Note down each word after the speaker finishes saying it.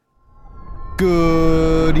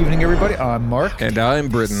Good evening, everybody. I'm Mark. And I'm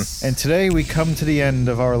Britton. And today we come to the end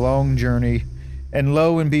of our long journey. And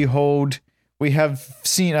lo and behold, we have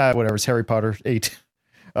seen, it's Harry Potter 8.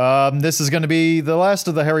 This is going to be the last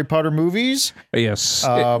of the Harry Potter movies. Yes.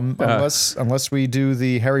 Unless we do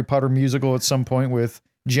the Harry Potter musical at some point with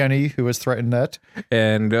Jenny, who has threatened that.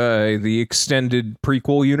 And the extended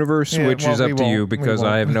prequel universe, which is up to you because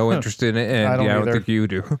I have no interest in it, and I don't think you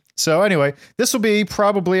do. So anyway, this will be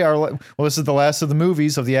probably this is the last of the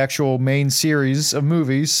movies of the actual main series of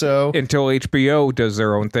movies, so... Until HBO does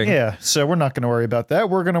their own thing. Yeah, so we're not going to worry about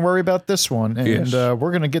that. We're going to worry about this one, and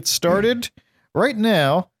we're going to get started right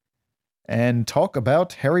now and talk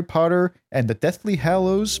about Harry Potter and the Deathly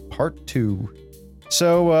Hallows Part 2.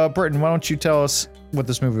 So, Britton, why don't you tell us what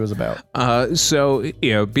this movie was about? After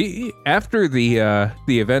the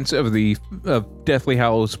events of Deathly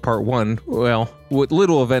Hallows Part 1, what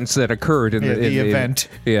little events that occurred in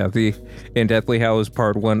in Deathly Hallows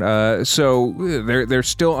Part 1, so they're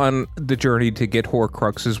still on the journey to get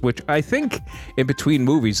Horcruxes, which I think in between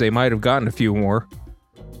movies they might have gotten a few more.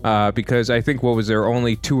 Because I think, what was there,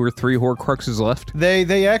 only 2 or 3 Horcruxes left?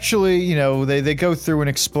 They actually, they go through and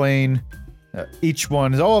explain each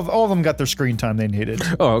one. All of them got their screen time they needed.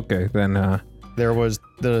 Oh, okay. Then there was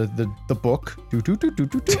the book.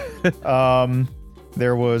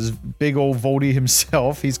 There was big old Voldy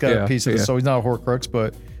himself. He's got a piece of this, so he's not a Horcrux,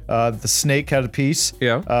 but the snake had a piece.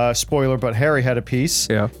 Yeah. Spoiler, but Harry had a piece.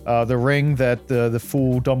 Yeah. The ring that the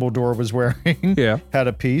fool Dumbledore was wearing had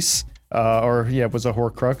a piece. It was a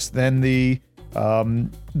Horcrux. Then the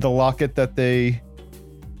locket that they...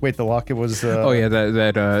 Wait, the locket was...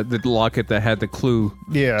 the locket that had the clue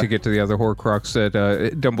to get to the other Horcrux that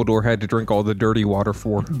Dumbledore had to drink all the dirty water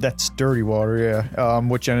for. That's dirty water, yeah.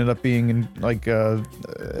 Which ended up being in,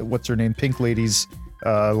 what's her name? Pink Lady's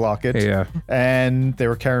locket. Yeah. And they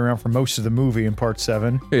were carrying around for most of the movie in Part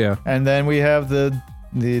 7. Yeah. And then we have the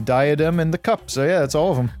diadem and the cup. So, yeah, that's all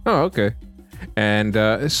of them. Oh, okay. And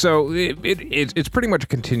so it's pretty much a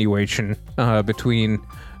continuation between...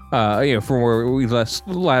 from where we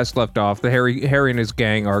last left off. The Harry and his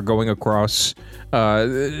gang are going across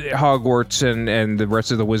Hogwarts and the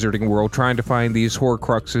rest of the wizarding world, trying to find these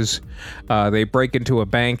Horcruxes. They break into a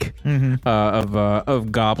bank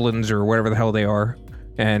of goblins or whatever the hell they are,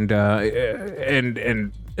 and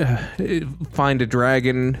find a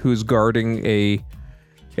dragon who's guarding a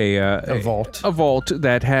vault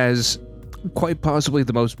that has quite possibly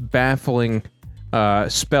the most baffling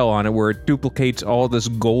spell on it, where it duplicates all this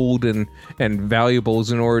gold and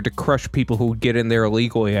valuables in order to crush people who get in there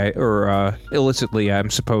illegally or illicitly, I'm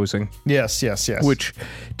supposing. Yes. Which,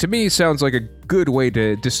 to me, sounds like a good way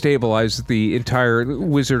to destabilize the entire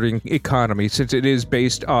wizarding economy, since it is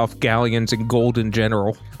based off galleons and gold in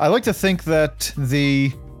general. I like to think that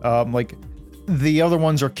the other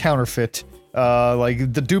ones are counterfeit.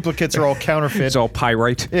 The duplicates are all counterfeit. It's all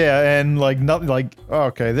pyrite. Yeah, and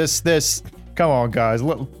this. Come on, guys.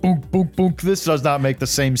 Boom, boom, boom. This does not make the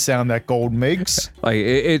same sound that gold makes.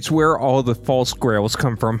 It's where all the false grails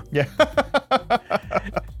come from. Yeah.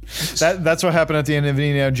 That's what happened at the end of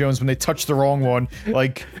Indiana Jones when they touched the wrong one.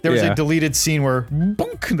 There was a deleted scene where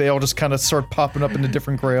boonk, they all just kind of start popping up into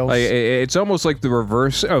different grails. It's almost like the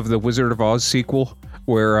reverse of the Wizard of Oz sequel,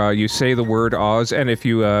 where you say the word Oz, and if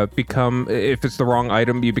you if it's the wrong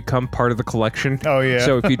item, you become part of the collection. Oh, yeah.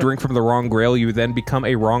 So if you drink from the wrong grail, you then become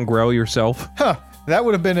a wrong grail yourself. Huh. That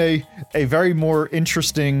would have been a very more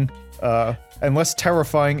interesting and less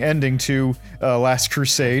terrifying ending to Last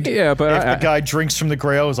Crusade. Yeah, but... If the guy drinks from the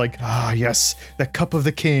grail, is like, yes, the cup of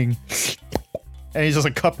the king. And he's just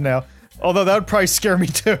a cup now. Although that would probably scare me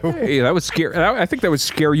too. Yeah, that would scare... I think that would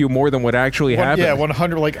scare you more than what actually happened. Yeah,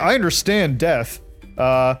 100. I understand death.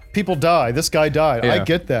 People die. This guy died. Yeah. I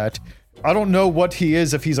get that. I don't know what he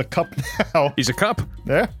is if he's a cup now. He's a cup.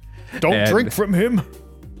 Yeah. Don't drink from him.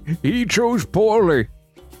 He chose poorly.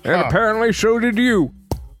 And apparently so did you.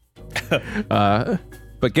 But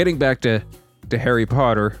getting back to Harry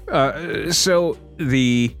Potter, so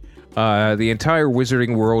the entire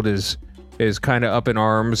wizarding world is kind of up in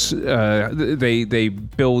arms. They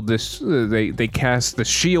build this. They cast the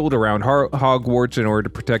shield around Hogwarts in order to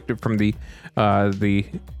protect it from the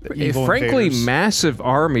frankly invaders. Massive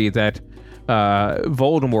army that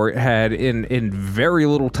Voldemort had in very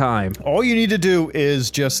little time. All you need to do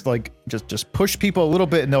is just push people a little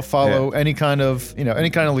bit, and they'll follow any kind of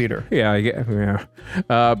leader. Yeah. He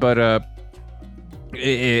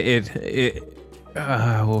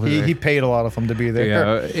paid a lot of them to be there.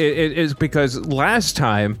 Yeah, it is because last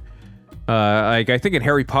time, I think in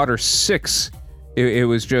Harry Potter 6, it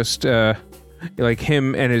was just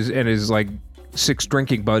him and his 6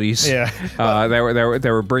 drinking buddies. Yeah. That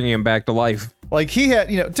were bringing him back to life. Like he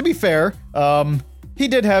had, to be fair, he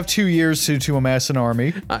did have 2 years to amass an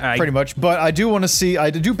army, pretty much. But I do want to see. I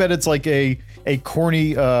do bet it's like a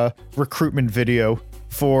corny recruitment video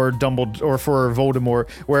for Dumbledore or for Voldemort,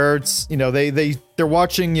 where it's they're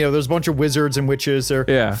watching. There's a bunch of wizards and witches.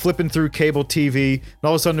 They're flipping through cable TV, and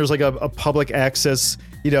all of a sudden there's like a public access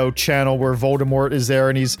channel where Voldemort is there,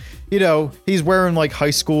 and he's wearing like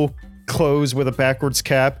high school clothes with a backwards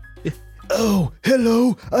cap. Oh,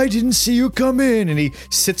 hello, I didn't see you come in. And he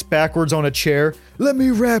sits backwards on a chair. Let me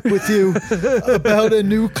rap with you about a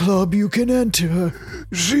new club you can enter.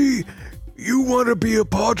 See, you want to be a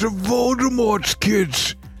part of Voldemort's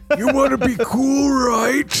kids. You want to be cool,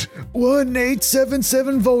 right?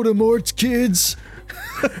 1877 Voldemort's kids.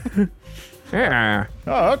 Yeah.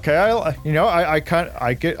 Oh, okay. I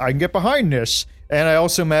can get behind this. And I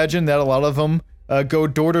also imagine that a lot of them go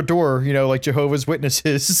door to door, like Jehovah's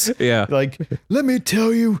Witnesses. Yeah. Like, let me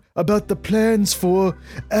tell you about the plans for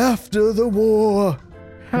after the war.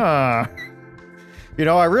 Huh.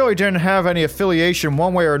 I really didn't have any affiliation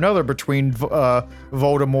one way or another between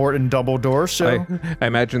Voldemort and Dumbledore, so... I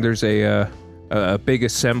imagine there's a big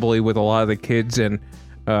assembly with a lot of the kids, and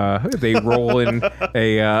they roll in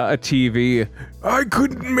a TV. I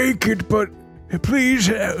couldn't make it, but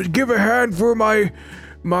please give a hand for my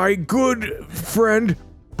good friend,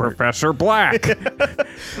 Professor Black.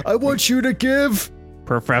 I want you to give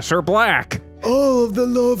Professor Black all of the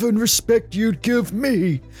love and respect you'd give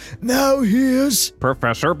me. Now here's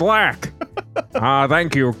Professor Black.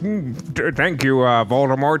 Thank you. Thank you,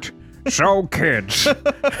 Voldemort. So, kids.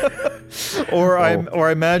 Or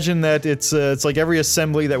I imagine that it's like every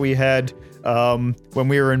assembly that we had when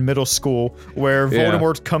we were in middle school, where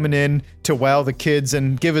Voldemort's coming in to wow the kids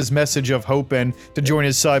and give his message of hope and to join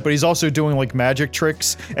his side, but he's also doing like magic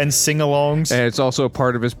tricks and sing-alongs. And it's also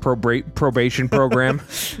part of his probation program.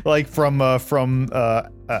 Like from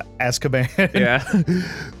Azkaban. Yeah.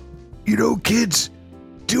 Kids,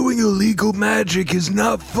 doing illegal magic is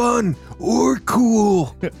not fun or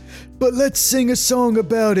cool. But let's sing a song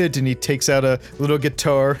about it. And he takes out a little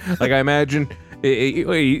guitar. Like, I imagine...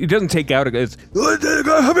 He doesn't take out a...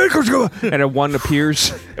 and a one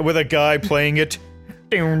appears. With a guy playing it.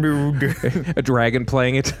 A dragon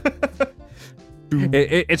playing it.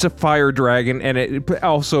 It's a fire dragon, and it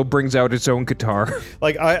also brings out its own guitar.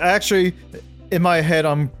 Like, I actually... In my head,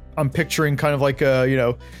 I'm picturing kind of like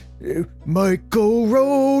a, Michael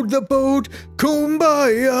rowed the boat,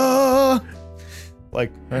 kumbaya.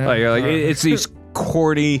 It's these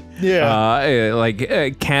corny,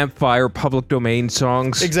 campfire public domain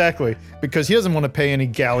songs. Exactly, because he doesn't want to pay any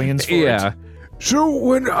galleons for it. So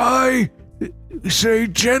when I say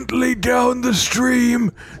gently down the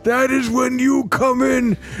stream, that is when you come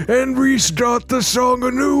in and restart the song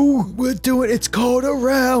anew. It's called a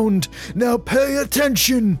round. Now pay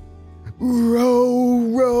attention. Row,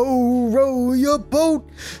 row, row your boat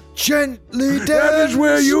gently down. That is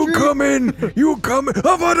where you come in. You come in.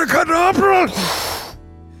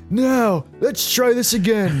 Now, let's try this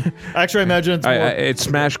again. Actually, I imagine it's more... it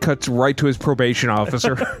smash cuts right to his probation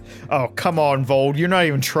officer. Oh, come on, Vold. You're not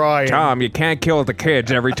even trying. Tom, you can't kill the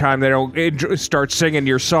kids every time they don't start singing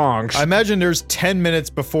your songs. I imagine there's 10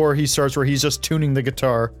 minutes before he starts where he's just tuning the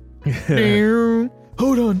guitar.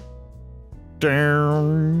 Hold on.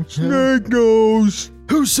 Snake nose.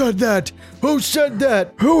 Who said that? Who said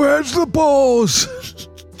that? Who has the balls?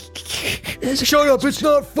 Shut up, it's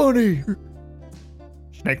not funny.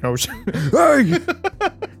 Snake nose. Hey!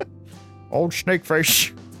 Old snake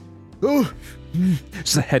face. Oh.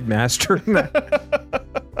 It's the headmaster.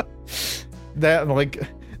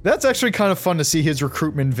 That's actually kind of fun to see his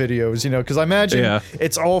recruitment videos, because I imagine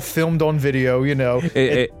it's all filmed on video,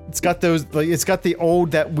 It's got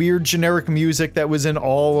that weird generic music that was in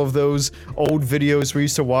all of those old videos we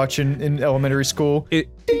used to watch in elementary school. It's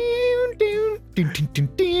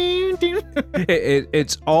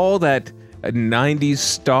all that 90s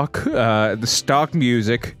stock, the stock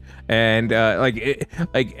music, and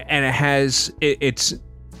it's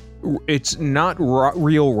not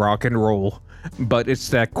real rock and roll, but it's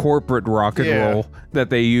that corporate rock and roll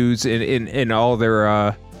that they use in all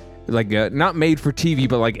their not made for TV,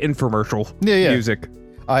 but like infomercial music.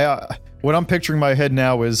 What I'm picturing in my head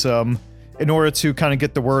now is in order to kind of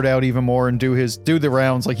get the word out even more and do the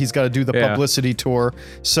rounds, like he's got to do the publicity tour.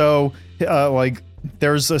 So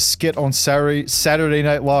there's a skit on Saturday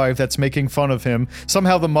Night Live that's making fun of him.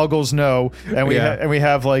 Somehow the Muggles know, and we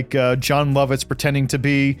have like John Lovitz pretending to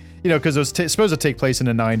be, because it was supposed to take place in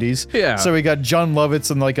the 90s. Yeah. So we got John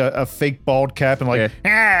Lovitz in like a fake bald cap and like,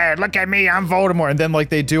 look at me, I'm Voldemort. And then like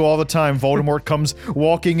they do all the time, Voldemort comes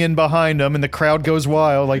walking in behind him, and the crowd goes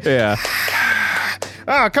wild. Like,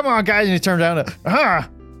 oh, come on, guys! And he turned down.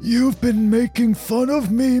 You've been making fun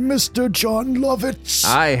of me, Mr. John Lovitz.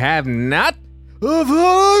 I have not.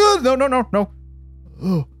 No.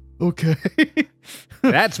 Oh, okay.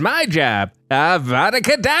 That's my job. Avada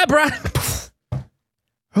Kedavra.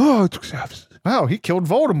 Oh, wow, he killed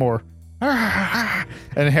Voldemort.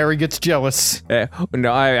 And Harry gets jealous.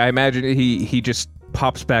 No, I imagine he just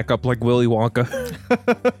pops back up like Willy Wonka.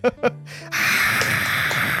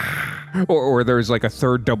 Or there's like a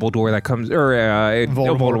third Dumbledore that comes, or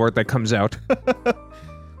Voldemort that comes out.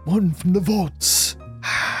 One from the vaults.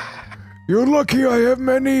 You're lucky I have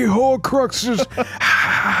many Horcruxes.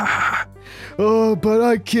 Oh, but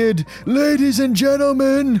I kid. Ladies and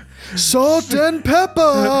gentlemen, salt and pepper.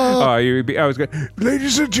 I was going.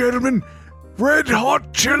 Ladies and gentlemen, red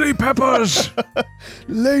hot chili peppers.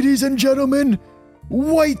 Ladies and gentlemen,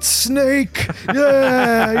 White Snake.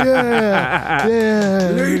 Yeah.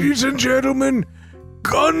 Ladies and gentlemen,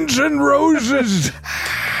 Guns N' Roses.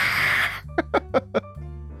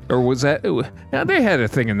 Or was that? Yeah, they had a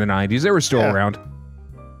thing in the 90s. They were still around.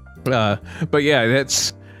 But yeah,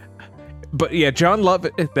 John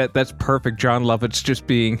Lovitz. That's perfect. John Lovitz just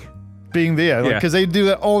being because they do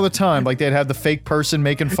that all the time. Like they'd have the fake person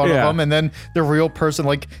making fun of them, and then the real person.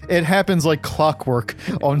 Like it happens like clockwork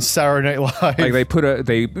on Saturday Night Live. Like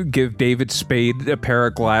they give David Spade a pair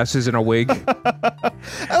of glasses and a wig.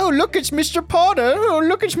 Oh, look, it's Mr. Potter. Oh,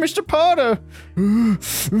 look, it's Mr. Potter.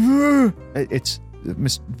 It's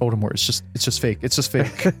Mr. Voldemort. It's just fake. It's just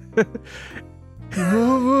fake.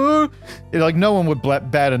 Like no one would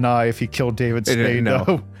bat an eye if he killed David Spade.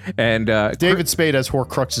 No. And David Spade has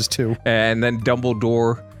Horcruxes too. And then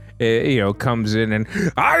Dumbledore, comes in and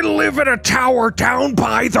I live in a tower down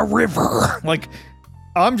by the river. Like,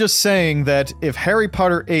 I'm just saying that if Harry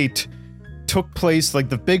Potter 8 took place, like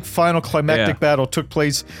the big final climactic battle took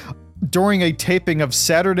place during a taping of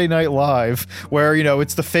Saturday Night Live, where,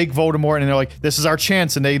 it's the fake Voldemort, and they're like, this is our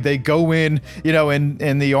chance, and they go in,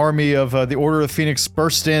 and the army of the Order of the Phoenix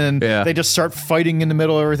burst in, and they just start fighting in the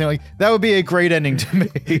middle of everything. Like, that would be a great ending to me.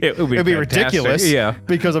 It would be ridiculous. Yeah.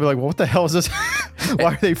 Because I'd be like, well, what the hell is this?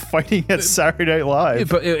 Why are they fighting at Saturday Night Live?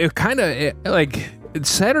 But it kind of, like,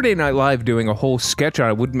 Saturday Night Live doing a whole sketch on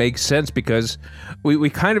it would make sense, because we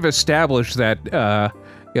kind of established that,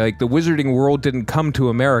 like the Wizarding World didn't come to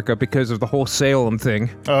America because of the whole Salem thing.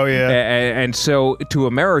 Oh yeah, and so to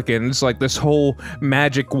Americans, like this whole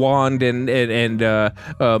magic wand and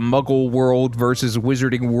Muggle world versus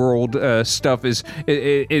Wizarding World stuff is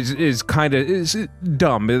kind of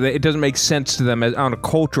dumb. It doesn't make sense to them on a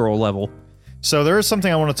cultural level. So there is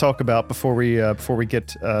something I want to talk about before we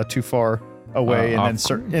get too far away, and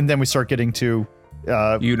then we start getting to.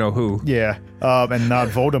 You know who? Yeah, and not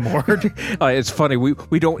Voldemort. It's funny.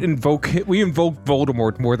 We don't invoke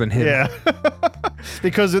Voldemort more than him. Yeah,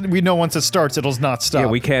 because we know once it starts, it'll not stop. Yeah,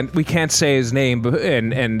 we can't say his name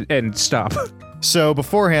and stop. So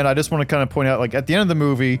beforehand, I just want to kind of point out, like at the end of the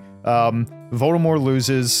movie, Voldemort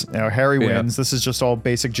loses. Harry wins. This is just all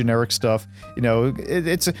basic generic stuff.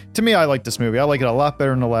 It's to me, I like this movie. I like it a lot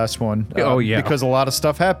better than the last one. Because a lot of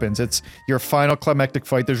stuff happens. It's your final climactic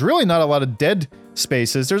fight. There's really not a lot of dead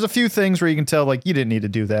spaces. There's a few things where you can tell, like, you didn't need to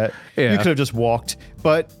do that. You could have just walked.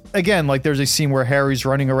 But again, like there's a scene where Harry's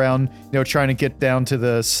running around, trying to get down to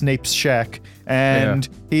the Snape's shack, and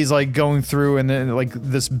he's like going through and then like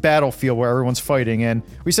this battlefield where everyone's fighting, and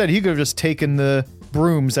we said he could have just taken the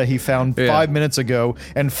brooms that he found 5 minutes ago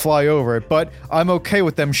and fly over it, but I'm okay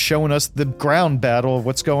with them showing us the ground battle of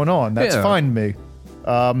what's going on. That's fine to me.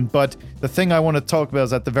 But the thing I want to talk about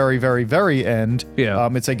is at the very, very, very end.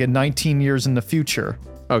 It's like 19 years in the future.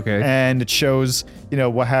 Okay. And it shows,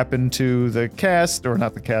 what happened to the cast, or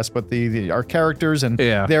not the cast, but our characters and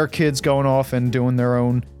their kids going off and doing their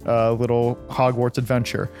own little Hogwarts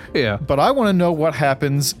adventure. Yeah. But I want to know what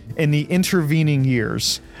happens in the intervening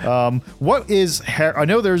years. What is Harry? I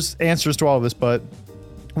know there's answers to all of this, but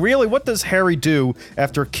really, what does Harry do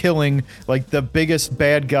after killing like the biggest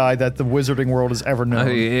bad guy that the Wizarding World has ever known?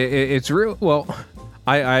 It's real. Well,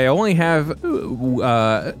 I only have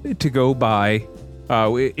to go by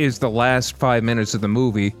is the last 5 minutes of the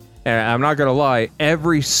movie. And I'm not gonna lie,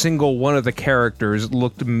 every single one of the characters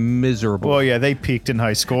looked miserable. Well, yeah, they peaked in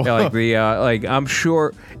high school. I'm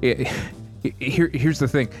sure. Here's the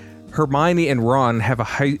thing. Hermione and Ron have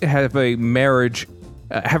a marriage,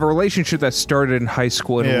 have a relationship that started in high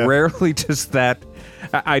school, and rarely does that.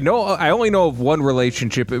 I only know of one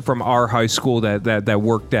relationship from our high school that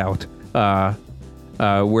worked out,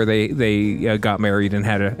 where they got married and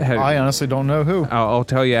had. I honestly don't know who. I'll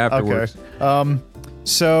tell you afterwards. Okay.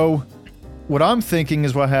 So what I'm thinking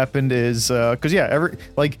is what happened is because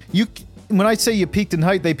when I say you peaked in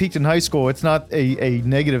height, they peaked in high school. It's not a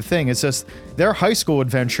negative thing. It's just their high school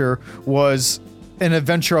adventure was an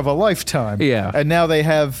adventure of a lifetime. Yeah. And now they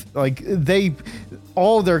have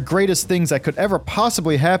all their greatest things that could ever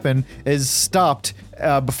possibly happen is stopped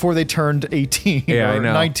before they turned 18 or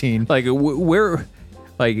 19. Like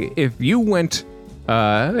if you went,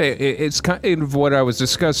 it's kind of what I was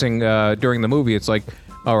discussing during the movie. It's like,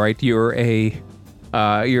 all right, you're a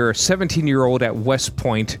 17-year-old at West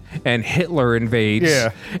Point, and Hitler invades.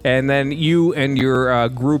 Yeah. And then you and your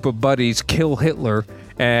group of buddies kill Hitler,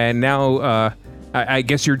 and now I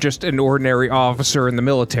guess you're just an ordinary officer in the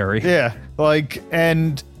military. Yeah,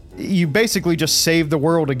 and you basically just saved the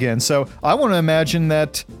world again. So I want to imagine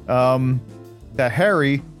that that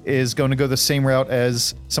Harry is going to go the same route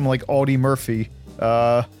as someone like Audie Murphy,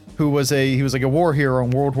 who was a war hero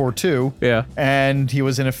in World War II. Yeah. And he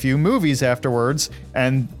was in a few movies afterwards,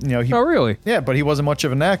 and oh really? Yeah, but he wasn't much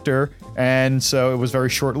of an actor, and so it was very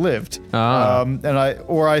short-lived.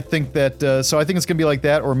 I think that so I think it's gonna be like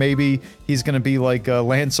that, or maybe he's gonna be like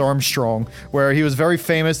Lance Armstrong, where he was very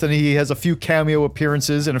famous and he has a few cameo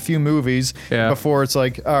appearances in a few movies before it's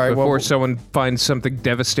like, all right, before someone finds something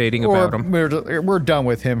devastating about him. We're done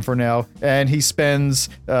with him for now. And he spends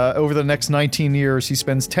over the next 19 years, he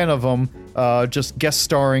spends 10 of them just guest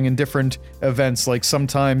starring in different events. Like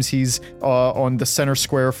sometimes he's on the center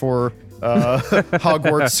square for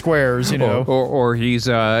Hogwarts Squares, or he's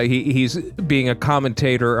being a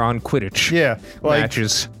commentator on Quidditch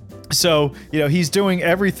matches. So, he's doing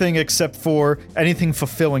everything except for anything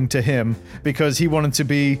fulfilling to him, because he wanted to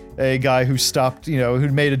be a guy who stopped, who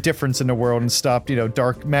made a difference in the world and stopped,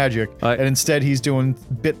 dark magic. And instead he's doing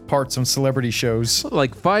bit parts on celebrity shows.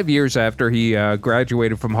 Like 5 years after he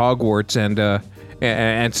graduated from Hogwarts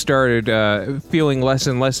and started feeling less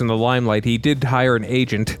and less in the limelight, he did hire an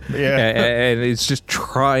agent. Yeah. And it's just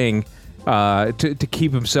trying to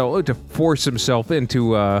keep himself, to force himself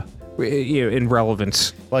into in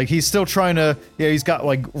relevance. Like he's still trying to, he's got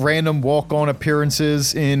like random walk-on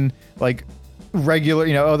appearances in like regular,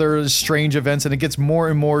 other strange events, and it gets more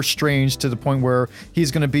and more strange to the point where he's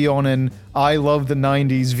going to be on an I Love the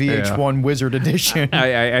 90s VH1 Wizard Edition.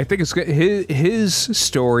 I think it's his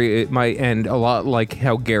story. It might end a lot like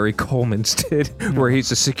how Gary Coleman's did, where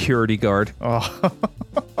he's a security guard. Oh,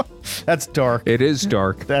 that's dark. It is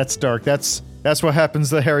dark. That's dark. That's what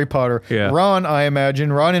happens to Harry Potter. Yeah. Ron, I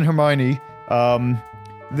imagine, Ron and Hermione,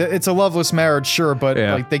 it's a loveless marriage, sure, but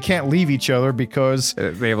like they can't leave each other because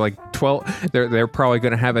they have like 12. They're probably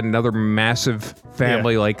going to have another massive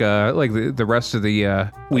family like the rest of the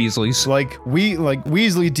Weasleys. Like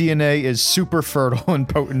Weasley DNA is super fertile and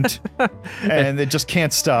potent, and it just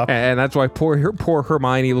can't stop. And that's why poor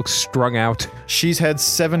Hermione looks strung out. She's had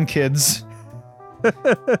 7 kids.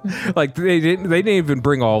 Like they didn't even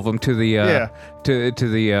bring all of them to the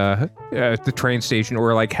the train station,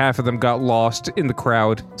 or like half of them got lost in the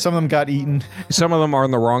crowd. Some of them got eaten. Some of them are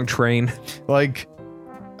on the wrong train. Like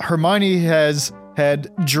Hermione has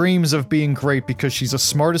had dreams of being great because she's the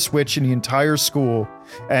smartest witch in the entire school,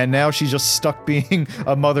 and now she's just stuck being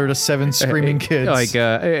a mother to 7 screaming kids.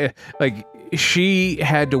 Like she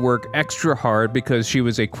had to work extra hard because she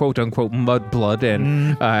was a quote-unquote mudblood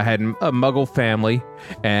and had a Muggle family,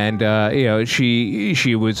 and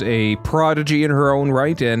she was a prodigy in her own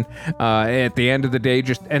right, and at the end of the day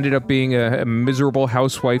just ended up being a miserable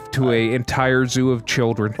housewife to an entire zoo of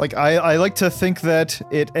children. Like I like to think that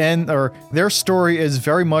their story is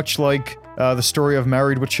very much like the story of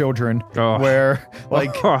Married with Children, where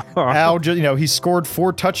like Al, he scored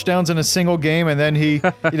 4 touchdowns in a single game, and then he,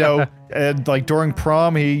 like during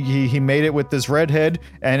prom, he made it with this redhead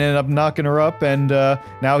and ended up knocking her up, and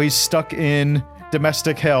now he's stuck in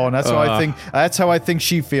domestic hell, and that's how I think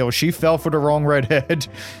she feels. She fell for the wrong redhead,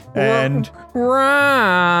 and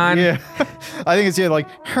Ron. Yeah, I think it's like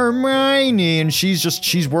Hermione, and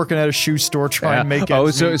she's working at a shoe store trying to make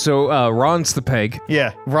ends meet. So Ron's the peg.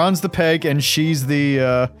 Yeah, Ron's the peg, and she's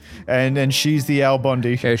the and she's the Al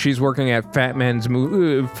Bundy. Yeah, she's working at Fat Man's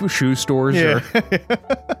shoe stores. Yeah.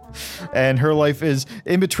 And her life is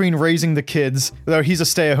in between raising the kids. Though he's a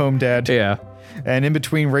stay-at-home dad. Yeah. And in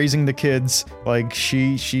between raising the kids, like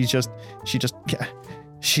she just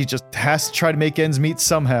has to try to make ends meet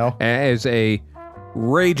somehow. As a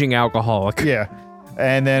raging alcoholic. Yeah.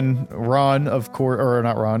 And then Ron, of course, or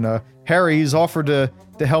not Ron, Harry's offered to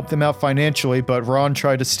help them out financially, but Ron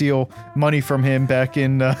tried to steal money from him back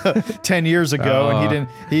in 10 years ago, and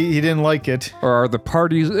he didn't like it. Or are the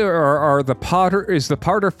parties, or is the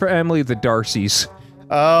Potter family the Darcys?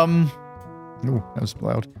 Ooh, that was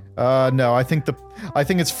loud. No, I think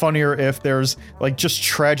it's funnier if there's like just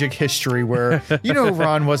tragic history where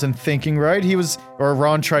Ron wasn't thinking right.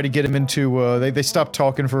 Ron tried to get him into they stopped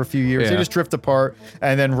talking for a few years. They just drift apart,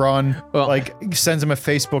 and then Ron sends him a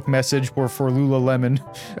Facebook message for Lululemon.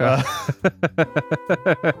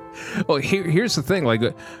 Well, here's the thing, like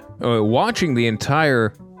watching the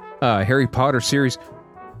entire Harry Potter series,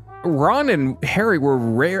 Ron and Harry were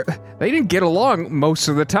rare. They didn't get along most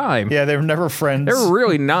of the time. Yeah, they were never friends. They were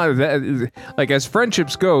really not that. Like, as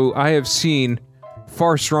friendships go, I have seen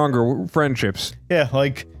far stronger friendships. Yeah,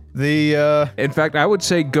 like the. In fact, I would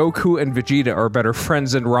say Goku and Vegeta are better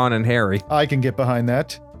friends than Ron and Harry. I can get behind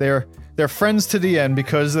that. They're friends to the end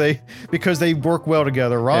because they work well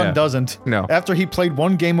together. Ron doesn't. No. After he played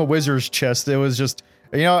one game of Wizard's Chess, it was just.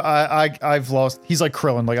 I've lost. He's like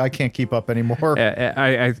Krillin. Like, I can't keep up anymore.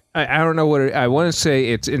 I don't know what I want to say.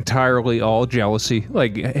 It's entirely all jealousy.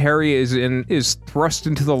 Like, Harry is thrust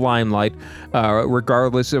into the limelight,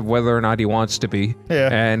 regardless of whether or not he wants to be. Yeah.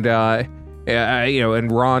 And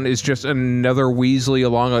and Ron is just another Weasley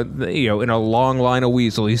in a long line of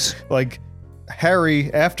Weasleys. Like,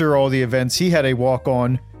 Harry, after all the events, he had a walk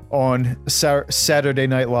on Saturday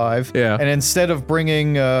Night Live. Yeah. And instead of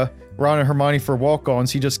bringing Ron and Hermione for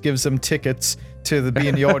walk-ons, he just gives them tickets to be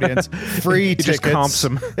in the audience. Free tickets. Just comps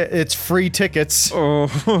them. It's free tickets. Oh,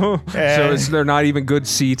 so they're not even good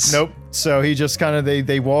seats. Nope. So he just kind of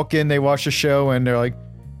they walk in, they watch the show, and they're like,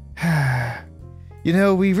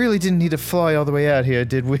 we really didn't need to fly all the way out here,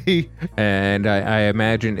 did we? And I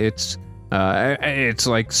imagine it's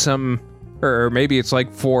like or maybe it's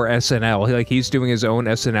like for SNL. Like, he's doing his own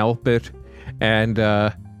SNL bit, and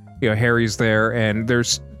Harry's there, and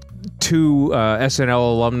there's two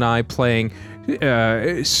SNL alumni playing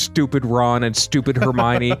stupid Ron and stupid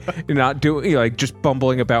Hermione, not doing just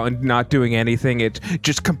bumbling about and not doing anything. It's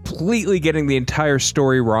just completely getting the entire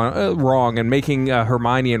story wrong and making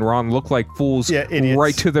Hermione and Ron look like fools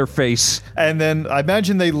right to their face. And then I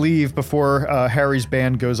imagine they leave before Harry's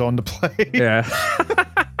band goes on to play. Yeah.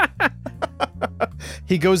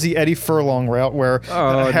 He goes the Eddie Furlong route, where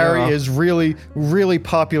Harry is really, really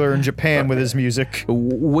popular in Japan with his music.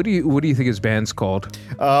 What do you think his band's called?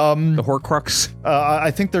 The Horcrux?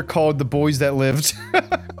 I think they're called The Boys That Lived.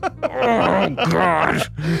 Oh God,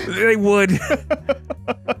 they would.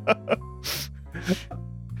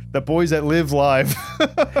 The Boys That Live Live.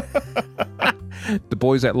 The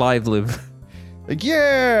Boys That Live. Like,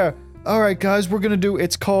 yeah. All right, guys, we're gonna do.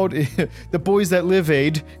 It's called The Boys That Live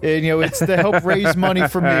Aid, and it's to help raise money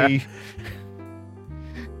for me.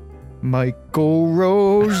 Michael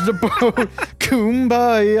rows the boat,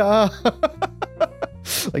 kumbaya.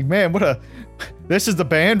 Like, man, this is the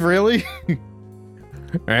band, really?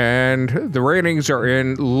 And the ratings are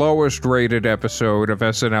in lowest rated episode of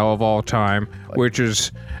SNL of all time, which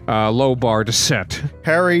is low bar to set.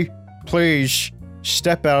 Harry, please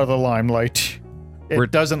step out of the limelight. It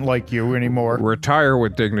doesn't like you anymore. Retire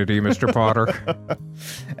with dignity, Mr. Potter.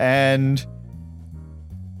 And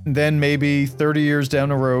then maybe 30 years down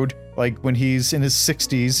the road, like when he's in his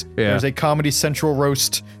 60s, there's a Comedy Central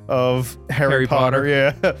roast of Harry Potter.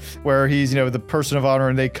 Yeah, where he's, the person of honor,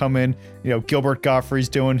 and they come in, Gilbert Gottfried's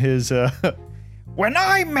doing his, when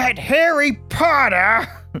I met Harry Potter,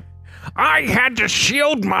 I had to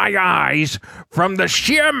shield my eyes from the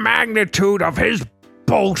sheer magnitude of his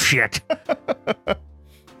bullshit.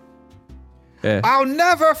 I'll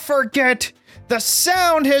never forget the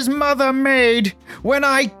sound his mother made when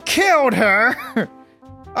I killed her.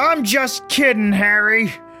 I'm just kidding,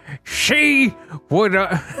 Harry. She would.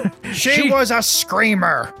 She was a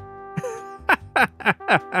screamer.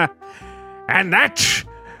 And that's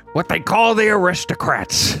what they call the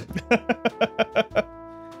aristocrats.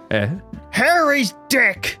 Harry's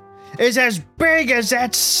dick is as big as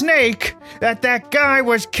that snake that guy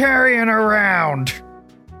was carrying around.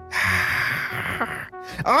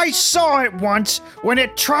 I saw it once when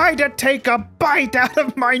it tried to take a bite out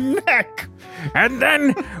of my neck. And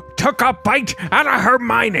then took a bite out of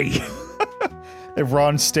Hermione. And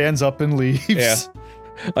Ron stands up and leaves. Yeah.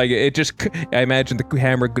 Like, I imagine the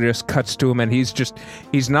camera just cuts to him, and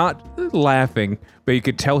he's not laughing, but you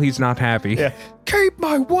could tell he's not happy. Yeah. Keep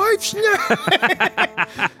my wife's name.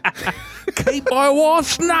 Keep my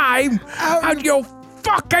wife's name out your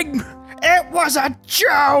fucking... It was a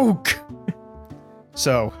joke.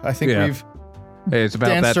 So I think It's about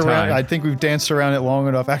danced that around. time. I think we've danced around it long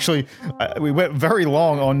enough. Actually, we went very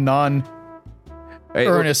long on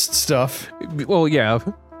non-Ernest stuff. Well, yeah,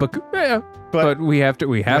 but we have to.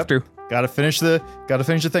 We have to. Gotta finish the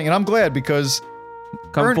thing, and I'm glad because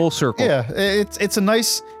Come full circle. Yeah, it's a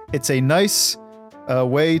nice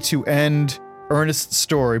way to end Ernest's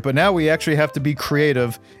story, but now we actually have to be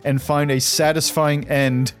creative and find a satisfying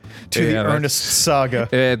end to the Ernest saga.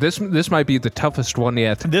 This might be the toughest one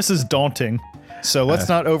yet. This is daunting, so let's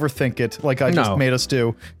not overthink it like I just made us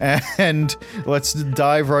do, and let's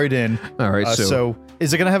dive right in. All right, so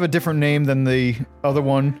is it gonna have a different name than the other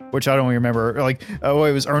one, which I don't remember? Like, oh,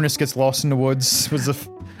 it was Ernest Gets Lost in the Woods was the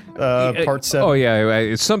part 7. Oh yeah,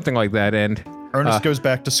 it's something like that, and Ernest goes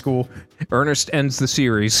back to school. Ernest ends the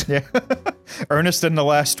series. Yeah. Ernest in the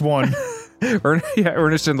last one.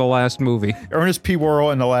 Ernest in the last movie. Ernest P.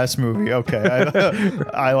 Worrell in the last movie. Okay,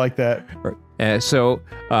 I like that.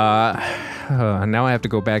 Now I have to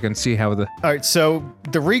go back and see how the... All right, so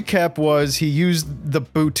the recap was he used the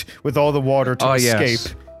boot with all the water to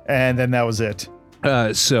escape, and then that was it.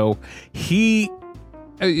 I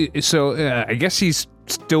guess he's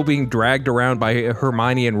still being dragged around by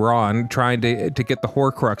Hermione and Ron trying to get the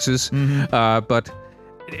Horcruxes. Mm-hmm. But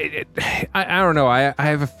I don't know. I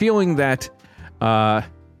have a feeling that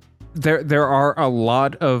there are a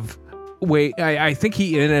lot of I think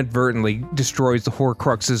he inadvertently destroys the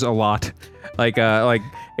Horcruxes a lot. Like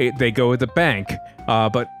they go at the bank,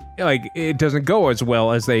 but like it doesn't go as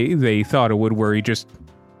well as they thought it would. Where he just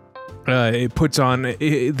it puts on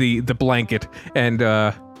the blanket and.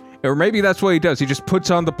 Or maybe that's what he does. He just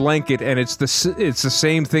puts on the blanket, and it's the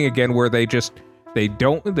same thing again, where they choose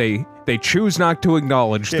not to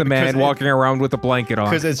acknowledge the man walking around with a blanket on.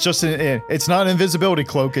 Because it's just it's not an invisibility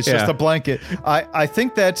cloak. It's just a blanket. I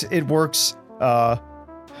think that it works.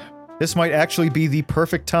 This might actually be the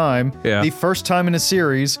perfect time. Yeah. The first time in a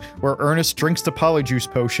series where Ernest drinks the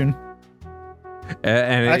Polyjuice potion.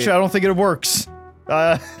 And actually, I don't think it works.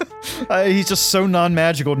 He's just so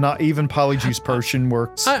non-magical. Not even Polyjuice potion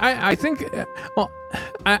works. I think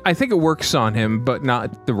it works on him, but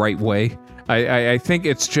not the right way. I think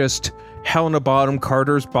it's just Helena Bonham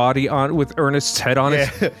Carter's body on with Ernest's head on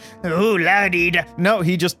it. Ooh, la-dee-da. No,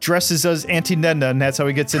 he just dresses as Auntie Nenda, and that's how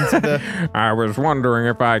he gets into the... I was wondering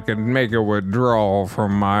if I could make a withdrawal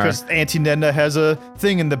from my... Because Auntie Nenda has a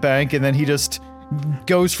thing in the bank, and then he just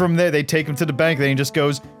goes from there. They take him to the bank, then he just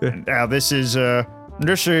goes, now this is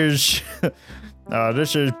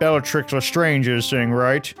Bellatrix Lestrange's thing,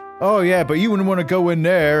 right? Oh yeah, but you wouldn't want to go in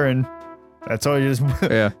there, and that's all. He just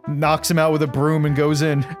knocks him out with a broom and goes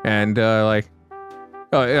in. And they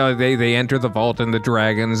enter the vault and the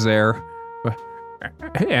dragon's there,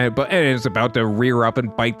 and it's about to rear up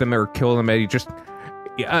and bite them or kill them, and he just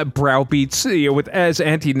browbeats as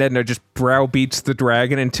Auntie Nedna just browbeats the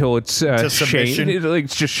dragon until it's shame.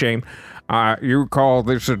 It's just shame. You call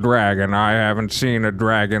this a dragon? I haven't seen a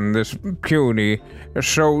dragon this puny,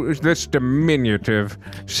 so this diminutive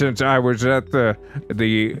since I was at the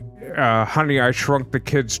Honey I Shrunk the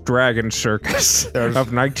Kids Dragon Circus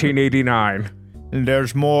of 1989.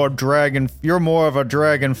 There's more dragon. You're more of a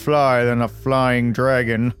dragonfly than a flying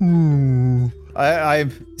dragon. I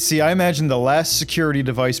imagine the last security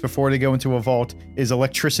device before they go into a vault is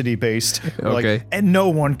electricity based. Okay. And no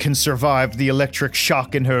one can survive the electric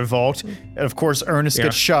shock in her vault. And of course, Ernest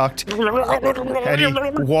gets shocked. And he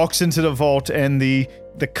walks into the vault, and the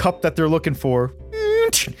cup that they're looking for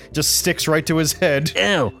just sticks right to his head.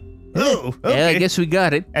 Ew. Oh, okay. Yeah, I guess we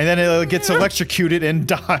got it. And then it gets electrocuted and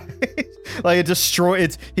dies. Like it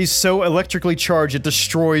destroys. He's so electrically charged it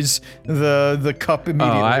destroys the cup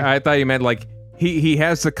immediately. Oh, I thought you meant like he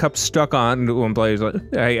has the cup stuck on one place. So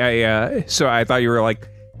I thought you were like,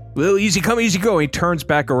 well, easy come, easy go. He turns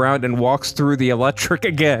back around and walks through the electric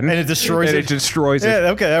again, and it destroys it. And it destroys it.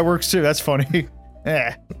 Yeah, okay, that works too. That's funny.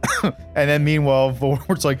 Yeah. And then meanwhile,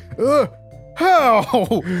 Voldemort's like,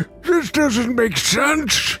 how? This doesn't make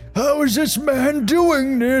sense. How is this man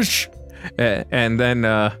doing this? And then,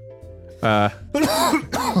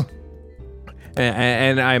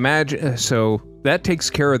 and I imagine, so that takes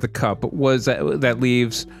care of the cup. That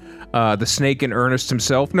leaves the snake and Ernest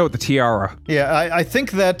himself? No, the tiara. Yeah, I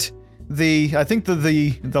think that the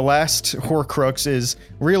last Horcrux is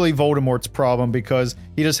really Voldemort's problem because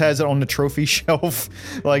he just has it on the trophy shelf,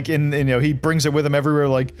 like he brings it with him everywhere.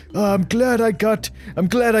 Like, oh, I'm glad I got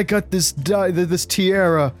this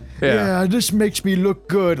tiara. Yeah, this makes me look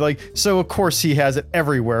good. Like, so of course he has it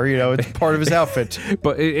everywhere. It's part of his outfit.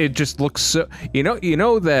 But it just looks so.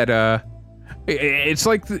 That it's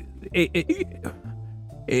like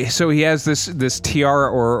so he has this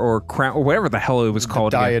tiara or crown or whatever the hell it was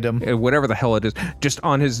called. Diadem. Whatever the hell it is, just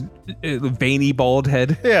on his veiny bald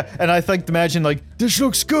head. Yeah, and I think imagine like, this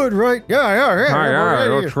looks good, right? Yeah. It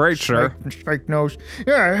looks great, sir. Strike nose.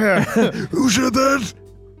 Yeah. Who said that?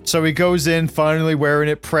 So he goes in, finally wearing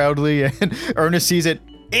it proudly, and Ernest sees it.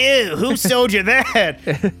 Ew, who sold you that?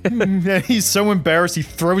 And he's so embarrassed, he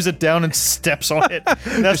throws it down and steps on it.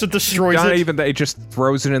 That's what destroys Not it. even that, it just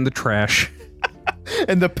throws it in the trash.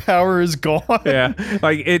 And the power is gone. Yeah,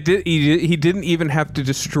 like he didn't even have to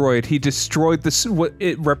destroy it. He destroyed what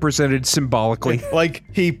it represented symbolically. Like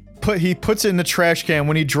he puts it in the trash can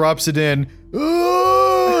when he drops it in,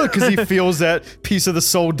 because he feels that piece of the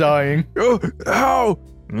soul dying. Oh, how?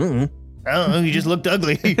 I don't know, he just looked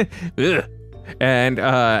ugly. And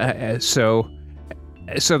so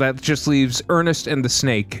that just leaves Ernest and the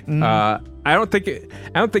snake. I don't think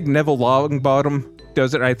Neville Longbottom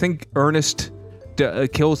does it. I think Ernest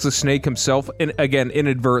kills the snake himself, and again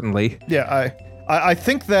inadvertently. Yeah, I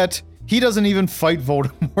think that he doesn't even fight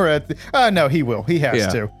Voldemort at the... no, he will. He has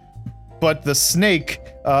to. But the snake,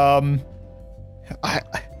 I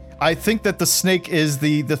think that the snake is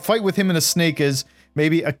the fight with him and the snake is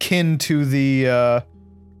maybe akin to the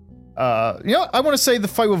I want to say the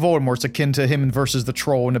fight with Voldemort's akin to him versus the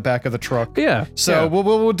troll in the back of the truck. Yeah. So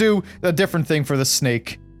we'll do a different thing for the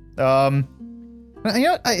snake. I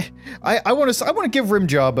want to give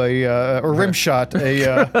Rimjob or Rimshot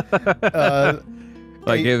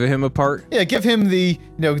a give him a part. Yeah, give him the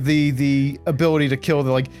the ability to kill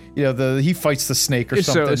he fights the snake or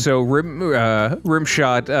something. So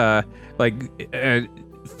Rimshot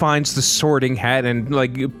finds the sorting hat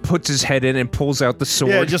and puts his head in and pulls out the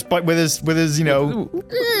sword. Yeah, just with his with his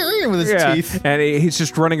teeth. And he's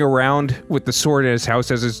just running around with the sword in his house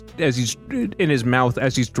as he's in his mouth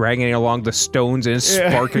as he's dragging it along the stones and it's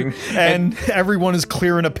sparking. and everyone is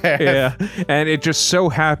clearing a path. Yeah, and it just so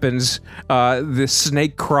happens the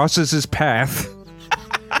snake crosses his path.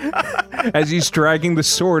 As he's dragging the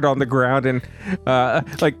sword on the ground, and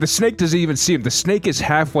the snake doesn't even see him. The snake is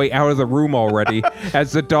halfway out of the room already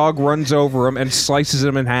as the dog runs over him and slices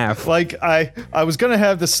him in half. I was gonna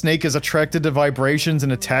have the snake as attracted to vibrations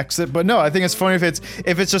and attacks it, but no, I think it's funny if it's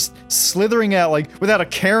just slithering out without a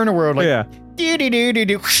care in the world. What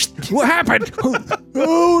happened?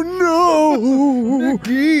 Oh no,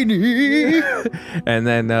 Nagini. And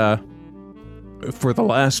then for the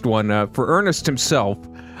last one, for Ernest himself,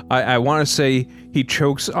 I want to say he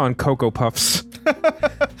chokes on Cocoa Puffs.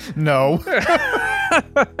 No.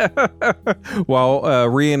 While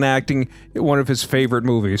reenacting one of his favorite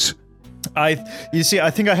movies. You see,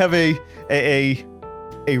 I think I have a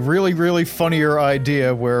really, really funnier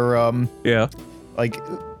idea where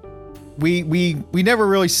we never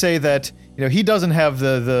really say that he doesn't have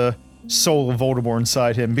the soul of Voldemort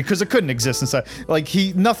inside him because it couldn't exist inside.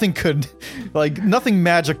 Nothing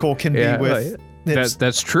magical can be with.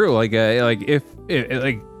 That's true. If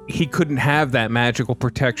he couldn't have that magical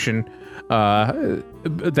protection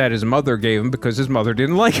that his mother gave him because his mother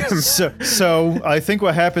didn't like him. So I think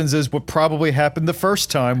what happens is what probably happened the first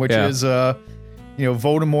time, which is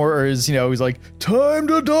Voldemort is he's like, time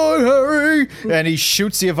to die, Harry, and he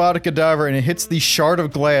shoots the Avada Kedavra and it hits the shard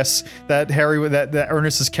of glass that that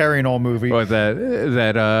Ernest is carrying all movie. Oh,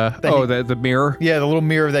 the mirror. Yeah, the little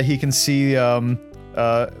mirror that he can see.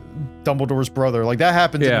 Dumbledore's brother. That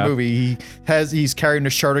happens in the movie. He's carrying a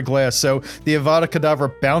shard of glass, so the Avada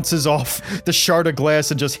Kedavra bounces off the shard of glass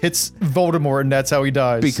and just hits Voldemort, and that's how he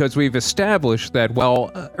dies. Because we've established that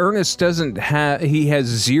Ernest doesn't have, he has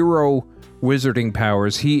zero wizarding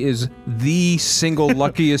powers. He is the single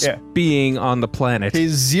luckiest being on the planet.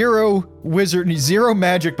 He's zero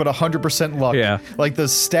magic, but 100% luck. Yeah. The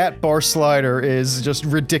stat bar slider is just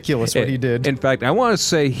ridiculous what he did. In fact, I want to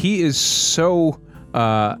say he is so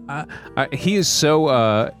non-magic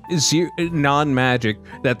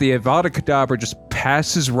that the Avada Kedavra just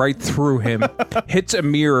passes right through him, hits a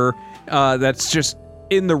mirror that's just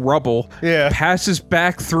in the rubble, passes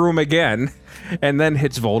back through him again, and then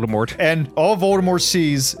hits Voldemort. And all Voldemort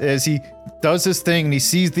sees is he does his thing and he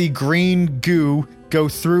sees the green goo go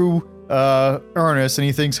through Ernest and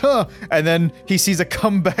he thinks, and then he sees a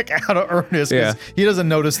comeback out of Ernest because he doesn't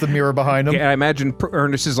notice the mirror behind him. Yeah, I imagine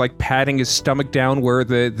Ernest is patting his stomach down where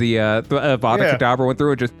the Avada Kedavra went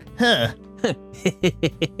through and just,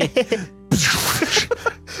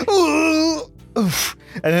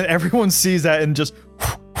 and then everyone sees that and just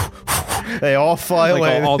they all fly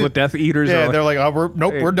away. All the Death Eaters are they're like,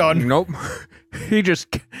 we're done. Nope. He just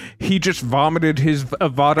vomited his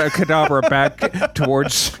Avada Kedavra back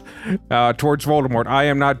towards Voldemort. I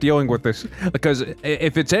am not dealing with this, because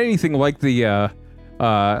if it's anything like the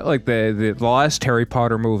like the last Harry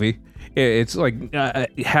Potter movie. It's like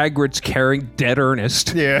Hagrid's carrying dead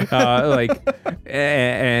Ernest. Yeah.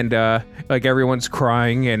 And like everyone's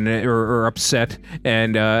crying or upset,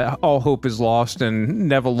 and all hope is lost. And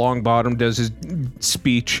Neville Longbottom does his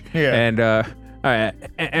speech. Yeah.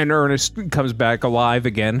 And Ernest comes back alive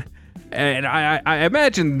again. And I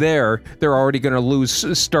imagine they're already going to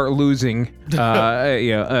start losing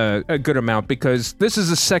a good amount, because this is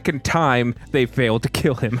the second time they failed to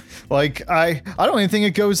kill him. Like, I don't even think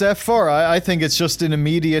it goes that far. I think it's just an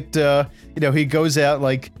immediate, he goes out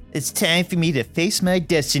like, it's time for me to face my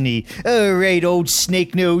destiny. All right, old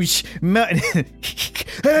snake nose. Hey!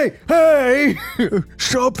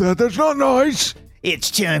 Stop that, that's not nice.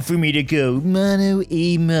 It's time for me to go mano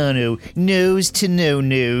a mano, nose to no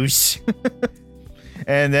nose.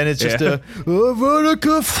 And then it's just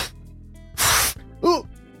Veronica.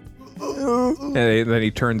 And then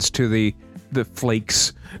he turns to the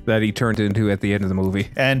flakes that he turned into at the end of the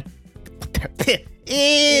movie. And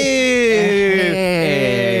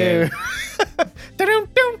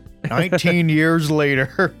 19 years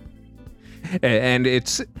later. And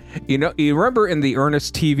it's, you remember in the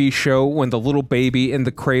Ernest TV show when the little baby in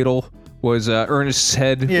the cradle was Ernest's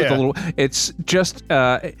head? Yeah. With the little, it's just,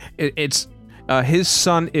 it's his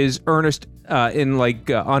son is Ernest in like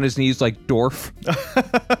on his knees like Dorf.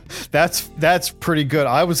 That's pretty good.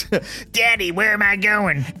 I was, Daddy, where am I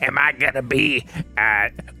going? Am I gonna be,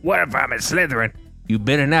 what if I'm a Slytherin? You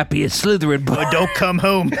better not be a Slytherin boy. Don't come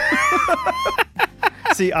home.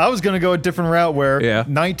 See, I was going to go a different route where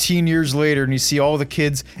 19 years later and you see all the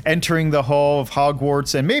kids entering the hall of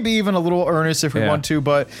Hogwarts, and maybe even a little Ernest if we want to,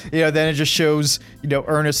 but then it just shows,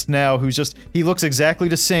 Ernest now, who's just, he looks exactly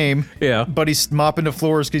the same, but he's mopping the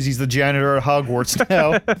floors because he's the janitor at Hogwarts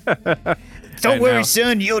now. Don't worry,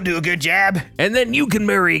 son, you'll do a good job. And then you can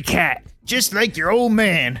marry a cat. Just like your old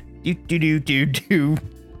man. Do.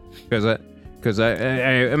 Because I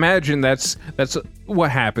imagine that's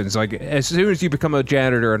what happens. Like, as soon as you become a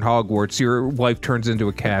janitor in Hogwarts, your wife turns into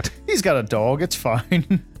a cat. He's got a dog. It's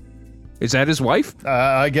fine. Is that his wife?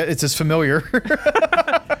 I guess it's his familiar.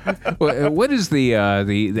 What is the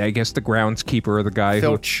I guess the groundskeeper or the guy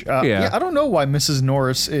Filch. who? I don't know why Mrs.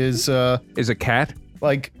 Norris is a cat.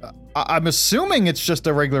 Like, I'm assuming it's just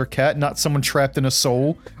a regular cat, not someone trapped in a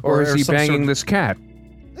soul. Or is he banging this cat?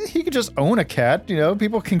 He could just own a cat,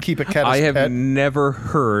 people can keep a cat as a pet. I have never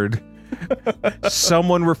heard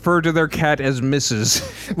someone refer to their cat as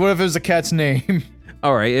Mrs. What if it was a cat's name?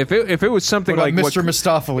 All right, if it was something like Mr.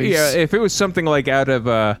 Mistopheles. Yeah, if it was something like out of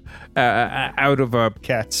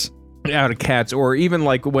Cats. Out of Cats, or even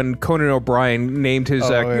like when Conan O'Brien named his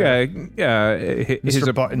Mr.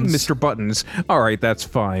 Buttons. Mr. Buttons. All right, that's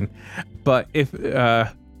fine. But if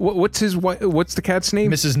what's the cat's name?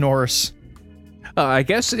 Mrs. Norris. I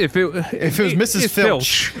guess if it was Mrs.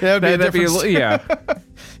 Filch, that'd be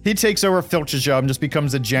He takes over Filch's job and just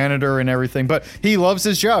becomes a janitor and everything, but he loves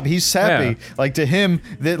his job. He's happy. Yeah. Like, to him,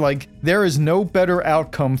 that like there is no better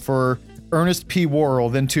outcome for Ernest P. Worrell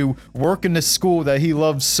than to work in this school that he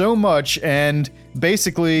loves so much, and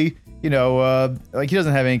basically, like, he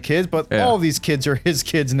doesn't have any kids, but all these kids are his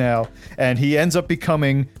kids now, and he ends up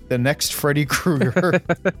becoming the next Freddy Krueger.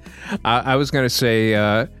 I was gonna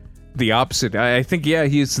say the opposite. I think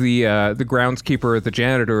he's the groundskeeper or the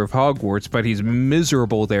janitor of Hogwarts, but he's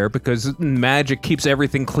miserable there because magic keeps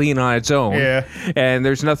everything clean on its own. Yeah. And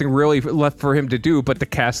there's nothing really left for him to do but to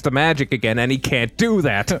cast the magic again, and he can't do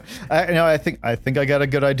that. I think I got a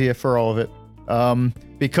good idea for all of it.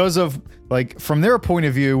 Because of, like, from their point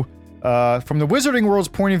of view, from the Wizarding World's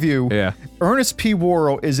point of view, Ernest P.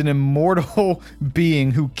 Worrell is an immortal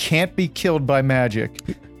being who can't be killed by magic.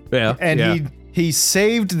 Yeah. And he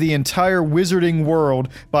saved the entire Wizarding world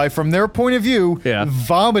by, from their point of view,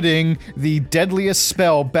 vomiting the deadliest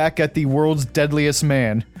spell back at the world's deadliest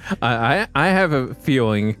man. I have a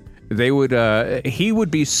feeling they would he would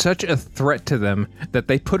be such a threat to them that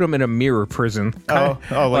they put him in a mirror prison.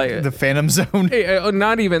 Like the Phantom Zone?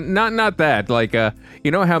 Not that. Like,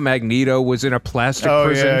 you know how Magneto was in a plastic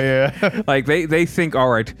prison? Yeah. Like, they think, all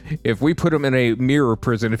right, if we put him in a mirror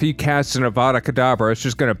prison, if he casts an Avada Kedavra, it's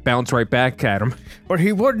just going to bounce right back at him. But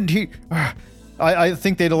he wouldn't. I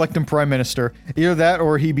think they'd elect him prime minister. Either that,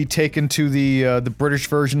 or he'd be taken to the British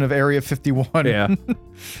version of Area 51. Yeah.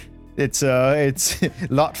 It's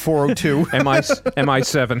Lot 402.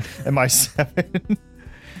 MI7. MI7.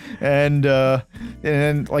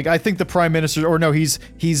 And like, I think the prime minister, or no, he's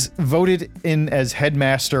voted in as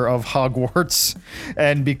headmaster of Hogwarts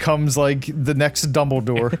and becomes like the next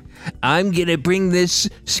Dumbledore. I'm gonna bring this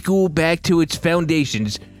school back to its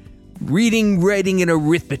foundations. Reading, writing, and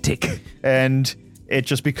arithmetic. And it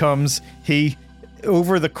just becomes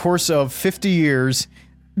over the course of 50 years,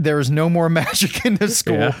 there is no more magic in this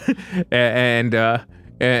school. Yeah.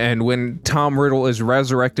 And when Tom Riddle is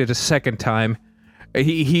resurrected a second time,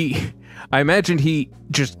 I imagine he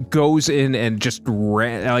just goes in and just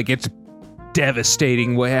it's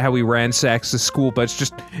devastating how he ransacks the school, but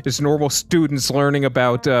it's normal students learning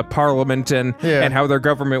about Parliament and how their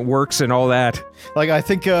government works and all that. Like I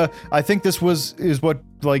think this is what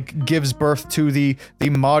like gives birth to the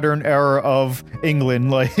modern era of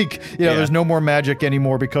England. Like there's no more magic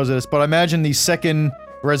anymore because of this. But I imagine the second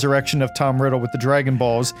resurrection of Tom Riddle with the Dragon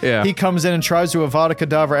Balls. Yeah. He comes in and tries to Avada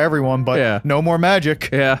Kedavra everyone, but no more magic.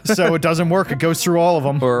 Yeah. So it doesn't work. It goes through all of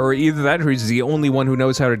them. Or either that, or he's the only one who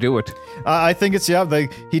knows how to do it. I think it's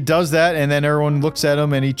he does that, and then everyone looks at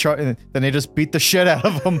him, and then they just beat the shit out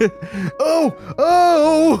of him.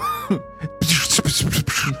 Oh!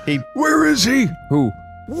 Where is he? Who?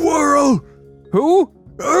 Whirl! Who?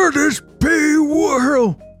 Ernest P.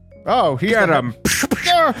 Whirl! Oh, he's Get him!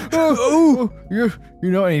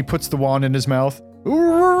 And he puts the wand in his mouth.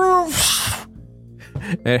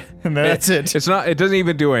 And that's it. It's not. It doesn't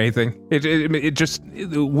even do anything.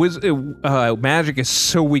 Magic is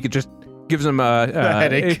so weak. It just gives him a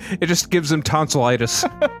headache. It just gives him tonsillitis.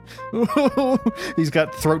 He's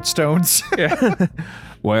got throat stones. Yeah.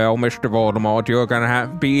 Well, Mr. Voldemort, you're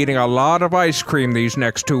gonna be eating a lot of ice cream these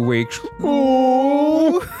next 2 weeks.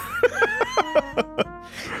 Ooh.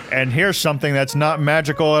 And here's something that's not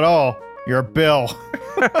magical at all. Your bill.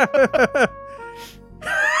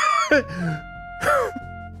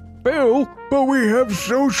 Bill, but we have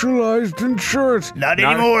socialized insurance. Not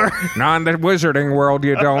anymore. Not in the Wizarding World,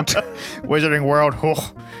 you don't. Wizarding World.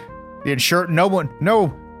 Oh,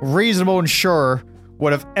 no reasonable insurer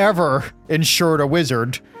would have ever insured a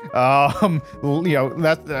wizard. They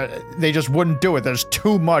just wouldn't do it. There's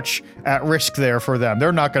too much at risk there for them.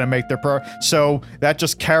 They're not going to make their so that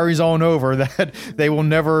just carries on over that they will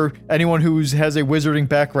never, anyone who has a wizarding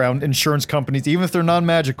background, insurance companies, even if they're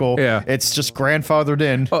non-magical, it's just grandfathered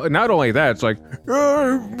in. Not only that, it's like,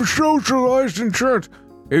 socialized insurance.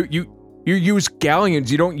 You use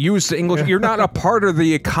galleons, you don't use the English, you're not a part of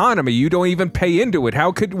the economy, you don't even pay into it.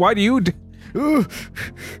 Why do you... You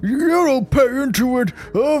don't pay into it.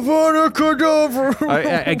 Avada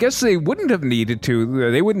Kedavra. I guess they wouldn't have needed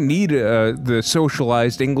to. They wouldn't need the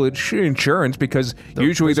socialized English insurance because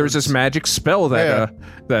usually there's this magic spell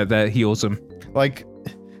that heals them. Like,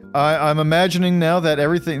 I'm imagining now that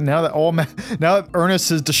Ernest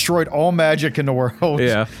has destroyed all magic in the world.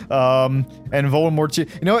 Yeah. And Voldemort. You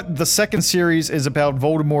know what? The second series is about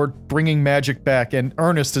Voldemort bringing magic back, and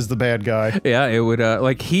Ernest is the bad guy. Yeah, it would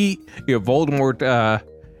Voldemort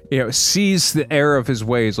sees the error of his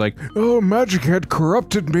ways, like, oh, magic had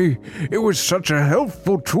corrupted me. It was such a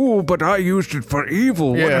helpful tool, but I used it for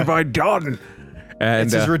evil. What have I done? And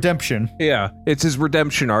it's his redemption. Yeah, it's his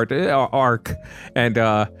redemption arc. And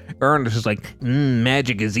Ernest is like,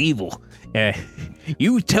 magic is evil.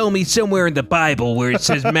 You tell me somewhere in the Bible where it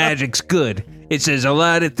says magic's good. It says a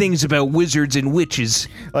lot of things about wizards and witches.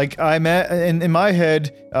 Like, in my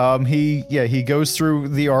head, he goes through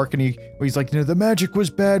the arc and he's like, the magic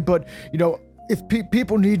was bad, but, if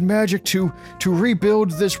people need magic to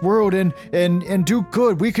rebuild this world and do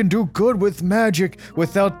good, we can do good with magic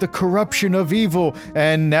without the corruption of evil.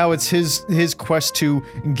 And now it's his quest to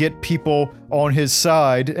get people on his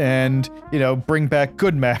side and bring back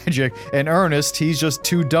good magic. And Ernest, he's just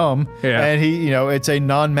too dumb. Yeah. And it's a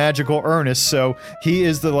non-magical Ernest, so he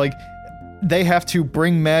is they have to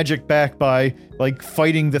bring magic back by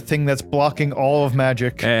fighting the thing that's blocking all of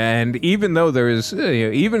magic. And even though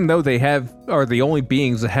even though they are the only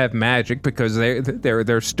beings that have magic because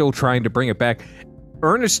they're still trying to bring it back,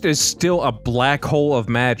 Ernest is still a black hole of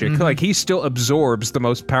magic. Mm-hmm. Like, he still absorbs the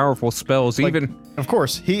most powerful spells. Of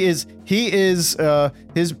course, his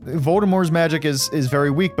Voldemort's magic is very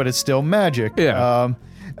weak, but it's still magic. Yeah.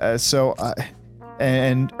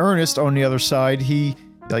 And Ernest on the other side,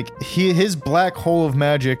 his black hole of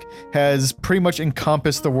magic has pretty much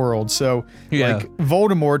encompassed the world. So,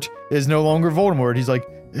 Voldemort is no longer Voldemort. He's like,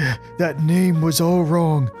 that name was all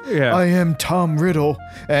wrong. Yeah. I am Tom Riddle,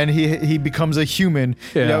 and he becomes a human.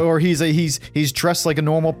 Yeah. Or he's dressed like a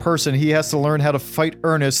normal person. He has to learn how to fight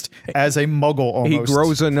Ernest as a Muggle almost. He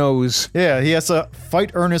grows a nose. Yeah, he has to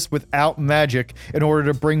fight Ernest without magic in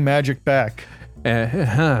order to bring magic back.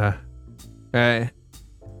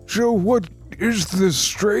 So what is this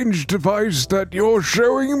strange device that you're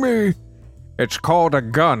showing me? It's called a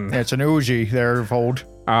gun. It's an Ouija, they're told.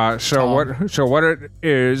 So what it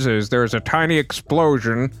is there's a tiny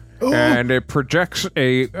explosion, and it projects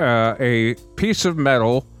a piece of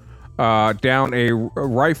metal down a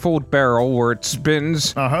rifled barrel where it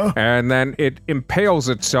spins, and then it impales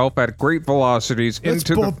itself at great velocities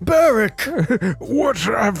into barbaric. What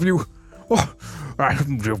have you? Oh,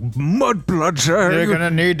 mudblood, sir. You're gonna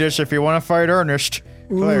need this if you want to fight Ernest.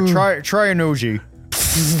 Try an Uzi.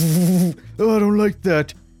 Oh, I don't like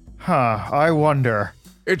that. Huh, I wonder.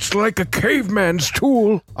 It's like a caveman's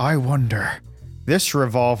tool. I wonder. This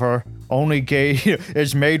revolver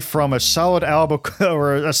is made from a solid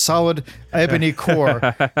ebony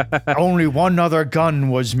core. Only one other gun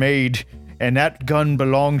was made, and that gun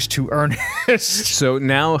belongs to Ernest. So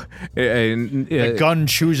now, the gun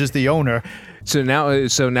chooses the owner. So now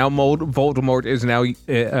Voldemort is now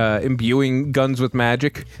imbuing guns with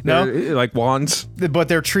magic. No, like wands. But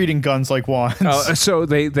they're treating guns like wands. So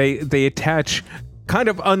they attach kind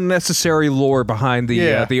of unnecessary lore behind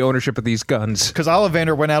the ownership of these guns. Because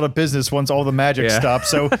Ollivander went out of business once all the magic stopped,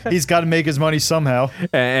 so he's got to make his money somehow.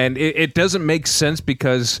 And it doesn't make sense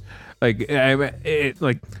because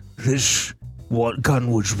this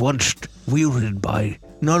gun was once wielded by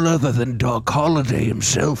none other than Doc Holliday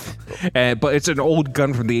himself. But it's an old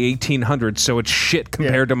gun from the 1800s, so it's shit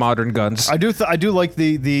compared to modern guns. I do like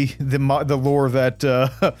the lore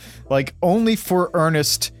that like only for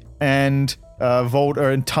Ernest and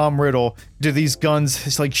and Tom Riddle do these guns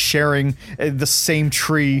it's like sharing the same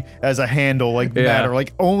tree as a handle matter.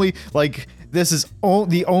 Like only this is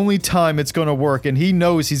the only time it's going to work, and he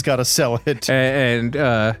knows he's got to sell it.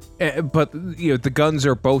 But the guns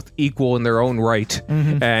are both equal in their own right,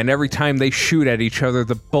 and every time they shoot at each other,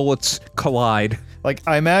 the bullets collide. Like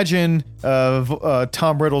I imagine,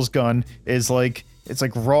 Tom Riddle's gun is like. It's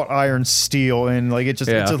like wrought iron steel, and like it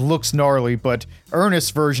just looks gnarly. But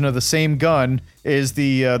Ernest's version of the same gun is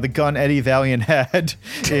the gun Eddie Valiant had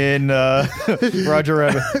in Roger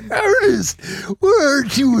Rabbit. Ernest, where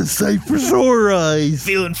aren't you a sight for sore eyes?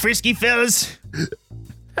 Feeling frisky, fellas?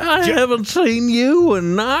 I haven't seen you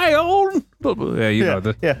in nigh on. Yeah, you know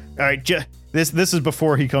that. Yeah. All right. This is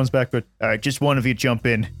before he comes back. But all right, just one of you jump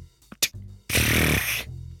in.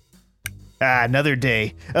 Another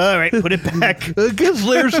day. All right, put it back. I guess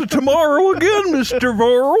there's a tomorrow again, Mr.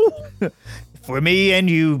 Vorl. For me and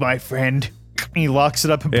you, my friend. He locks it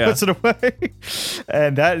up and puts it away.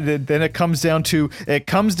 And then it comes down to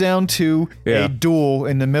a duel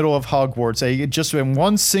in the middle of Hogwarts. Just in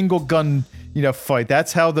one single gun, fight.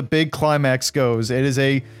 That's how the big climax goes. It is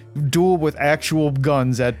a duel with actual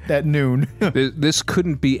guns at noon. This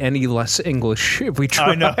couldn't be any less English if we tried.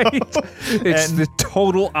 I know. It's the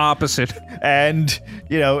total opposite. And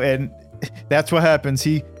that's what happens.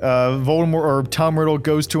 Voldemort or Tom Riddle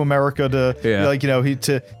goes to America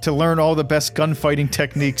to learn all the best gunfighting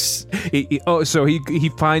techniques. So he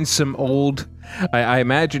finds some old. I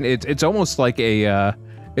imagine it's almost like a.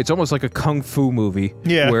 It's almost like a kung fu movie,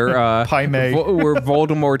 where where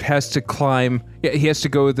Voldemort has to climb. Yeah, he has to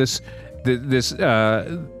go this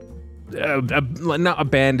not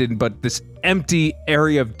abandoned, but this empty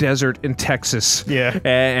area of desert in Texas. Yeah,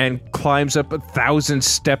 and climbs up 1,000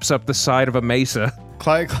 steps up the side of a mesa.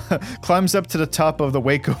 Climbs up to the top of the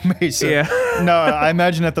Waco Mesa. Yeah. No, I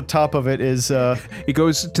imagine at the top of it is. He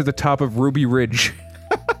goes to the top of Ruby Ridge.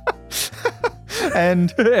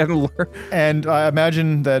 And I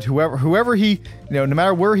imagine that whoever he, no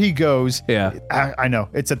matter where he goes, I know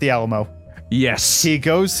it's at the Alamo. Yes, he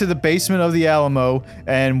goes to the basement of the Alamo,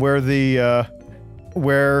 and where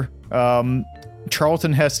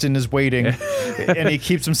Charlton Heston is waiting, and he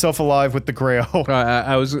keeps himself alive with the Grail.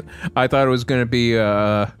 I thought it was gonna be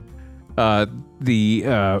not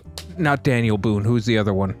Daniel Boone. Who's the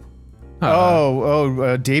other one?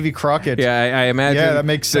 Davy Crockett. Yeah, I imagine that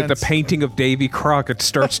makes sense. That the painting of Davy Crockett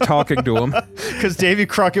starts talking to him. Because Davy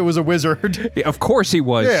Crockett was a wizard. Yeah, of course he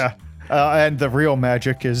was. Yeah. And the real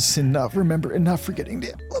magic is in not forgetting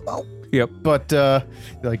the Alamo. Yep. But,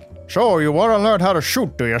 so you want to learn how to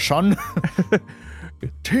shoot, do you, son?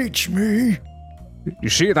 Teach me. You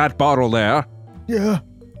see that bottle there? Yeah.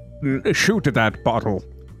 Shoot at that bottle.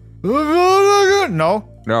 No.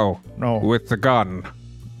 No. With the gun.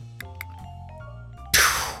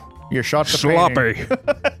 You shot the sloppy.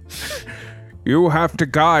 You have to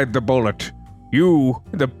guide the bullet.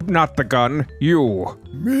 Not the gun. You.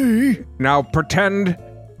 Me. Now pretend.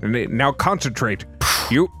 Now concentrate.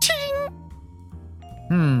 You.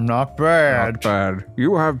 Not bad. Not bad.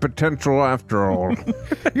 You have potential after all.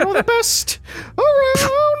 You're the best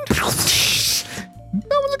around.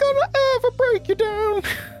 No one's gonna ever break you down.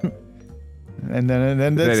 And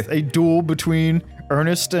then there's a duel between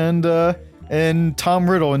Ernest and Tom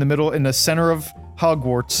Riddle in the center of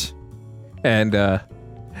Hogwarts. And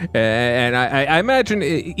And I imagine,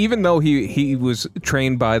 even though he was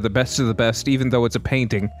trained by the best of the best, even though it's a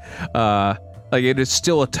painting, like it is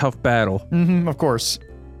still a tough battle. Mm-hmm, of course.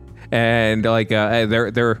 And like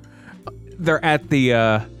they're at the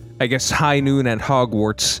I guess high noon at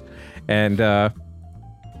Hogwarts, and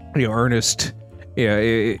Ernest,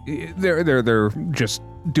 they're just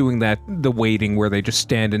doing the waiting where they just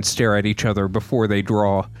stand and stare at each other before they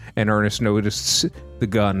draw, and Ernest notices the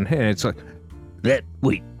gun, and it's like,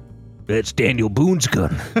 that's Daniel Boone's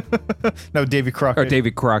gun. No, Davy Crockett. Or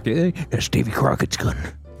Davy Crockett. That's Davy Crockett's gun.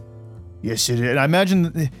 Yes, it is. And I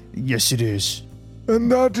imagine, yes, it is.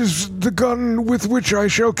 And that is the gun with which I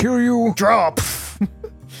shall kill you. Drop.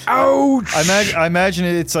 Ouch! I imagine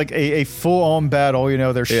it's like a full-on battle.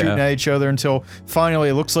 They're shooting at each other until finally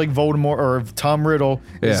it looks like Voldemort or Tom Riddle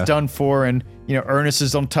is done for, and Ernest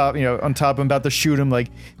is on top. On top, and about to shoot him. Like,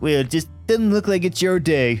 well, it just doesn't look like it's your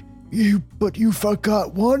day. But you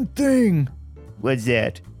forgot one thing. What's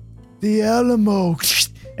that? The Alamo.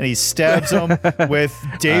 And he stabs him with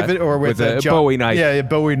David with a Bowie knife. Yeah, a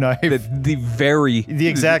Bowie knife. The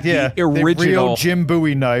original the real Jim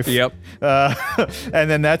Bowie knife. Yep. And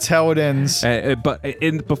then that's how it ends. But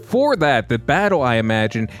before that, the battle, I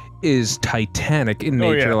imagine, is titanic in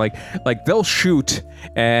nature. Oh, yeah. Like they'll shoot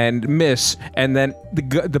and miss, and then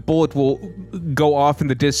the bullet will go off in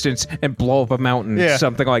the distance and blow up a mountain,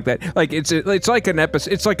 something like that. Like it's like an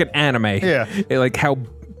episode. It's like an anime. Yeah. Like how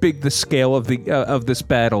big the scale of this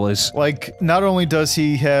battle is. Like, not only does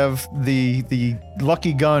he have the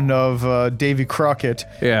lucky gun of Davy Crockett,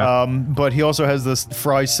 but he also has this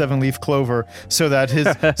Fry's 7-leaf clover, so that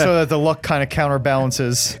the luck kind of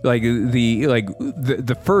counterbalances. Like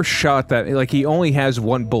the first shot that he only has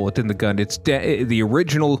one bullet in the gun. It's the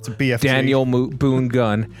original Daniel Boone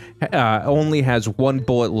gun only has one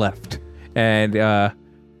bullet left, and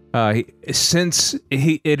since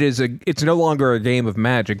it's no longer a game of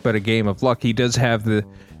magic, but a game of luck. He does have the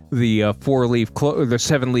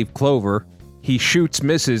 7-leaf clover. He shoots,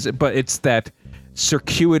 misses, but it's that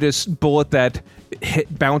circuitous bullet that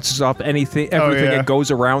bounces off everything, and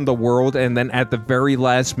goes around the world, and then at the very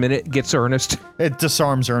last minute gets Ernest. It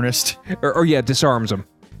disarms Ernest. Disarms him,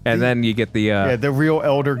 and then you get the real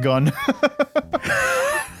Elder gun.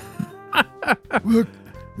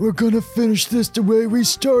 We're gonna finish this the way we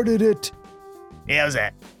started it. How's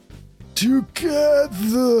that?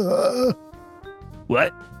 Together.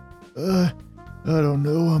 What? I don't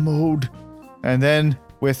know, I'm old. And then,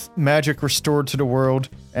 with magic restored to the world,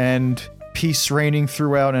 and peace reigning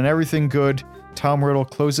throughout, and everything good, Tom Riddle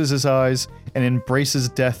closes his eyes and embraces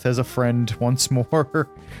death as a friend once more,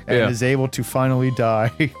 and is able to finally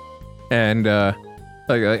die. And,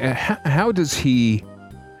 how does he...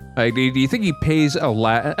 do you think he pays a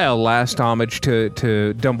last homage to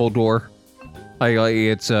Dumbledore?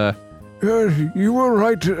 It's you were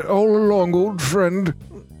right all along, old friend.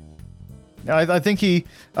 I think he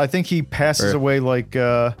passes away like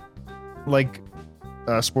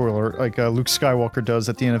spoiler, like Luke Skywalker does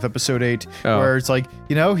at the end of episode 8, where it's like,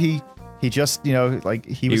 he just, he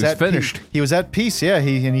was finished. He was at peace,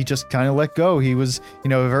 he just kind of let go. He was, a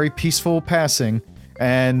very peaceful passing.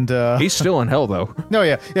 And he's still in hell, though. No,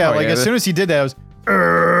 as soon as he did that, I was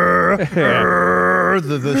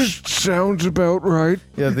sounds about right.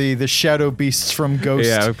 Yeah, the shadow beasts from Ghost.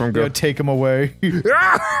 Yeah, from Ghost. Take him away.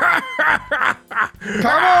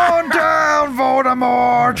 Come on down,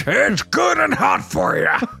 Voldemort. It's good and hot for you.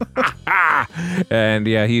 And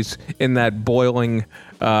he's in that boiling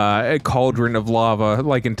cauldron of lava,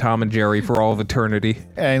 like in Tom and Jerry, for all of eternity.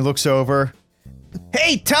 And he looks over.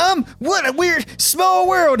 Hey, Tom! What a weird small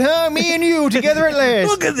world, huh? Me and you together at last.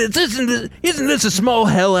 Look at this! Isn't this a small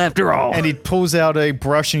hell after all? And he pulls out a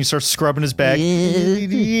brush and he starts scrubbing his back. No!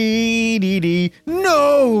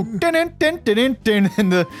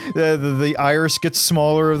 And the iris gets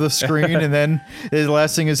smaller of the screen, and then the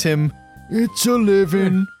last thing is him. It's a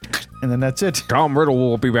living. And then that's it. Tom Riddle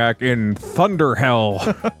will be back in Thunder Hell.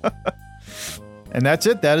 And that's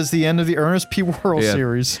it. That is the end of the Ernest P. Worrell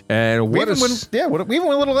series. And we even went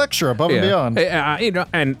a little extra above and beyond.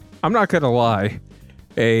 And I'm not gonna lie,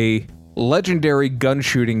 a legendary gun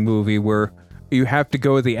shooting movie where you have to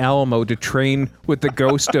go to the Alamo to train with the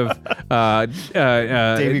ghost of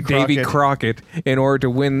Davy Crockett in order to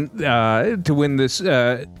win this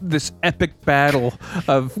epic battle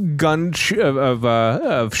of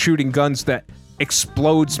shooting guns that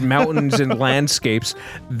explodes mountains and landscapes.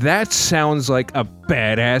 That sounds like a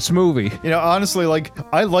badass movie. Honestly,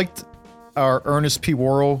 I liked our Ernest P.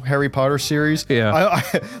 Worrell Harry Potter series. Yeah.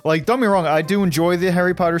 I like, don't get me wrong, I do enjoy the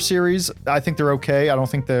Harry Potter series. I think they're okay. I don't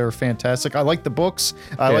think they're fantastic. I like the books.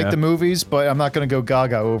 I like the movies, but I'm not going to go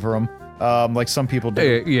gaga over them like some people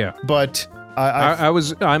do. Yeah. But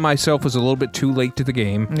I myself was a little bit too late to the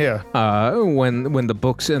game. Yeah. When the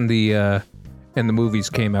books and the movies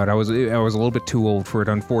came out, I was a little bit too old for it,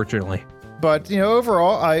 unfortunately. But,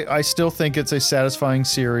 overall, I still think it's a satisfying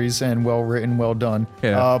series and well written, well done.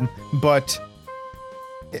 Yeah. But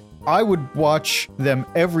I would watch them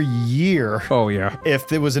every year. Oh, yeah. If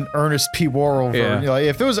there was an Ernest P. Worrell version. Yeah.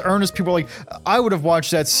 If there was Ernest P. Worrell, I would have watched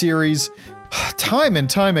that series time and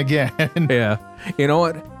time again. Yeah. You know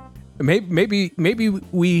what? Maybe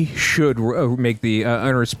we should make the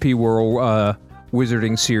Ernest P. Worrell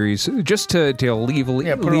Wizarding series just to leave put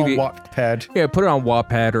it on Wattpad. Yeah, put it on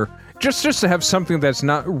Wattpad, or just to have something that's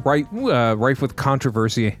not rife with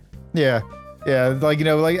controversy. Yeah, like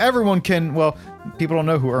everyone can. Well, people don't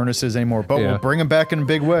know who Ernest is anymore, but we'll bring him back in a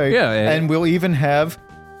big way. Yeah, and we'll even have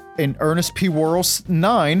an Ernest P. Worrell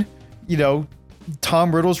 9.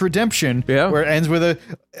 Tom Riddle's redemption. Yeah, where it ends with a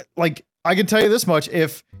I can tell you this much: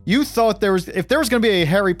 if you thought there was going to be a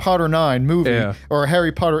Harry Potter 9 movie or a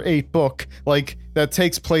Harry Potter 8 book that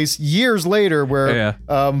takes place years later, where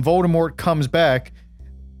Voldemort comes back,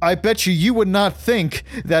 I bet you would not think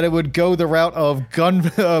that it would go the route of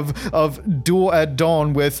of Duel at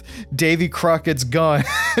Dawn with Davy Crockett's gun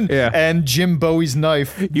and Jim Bowie's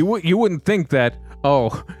knife. You wouldn't think that.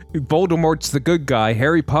 Oh, Voldemort's the good guy,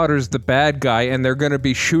 Harry Potter's the bad guy, and they're going to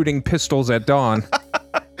be shooting pistols at dawn.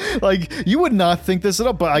 You would not think this at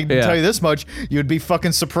all, but I can tell you this much, you'd be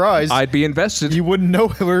fucking surprised. I'd be invested. You wouldn't know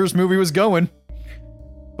where this movie was going.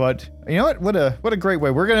 But, you know what? What a great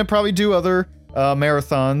way. We're going to probably do other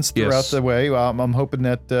marathons throughout the way. I'm hoping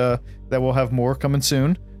that we'll have more coming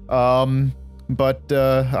soon. But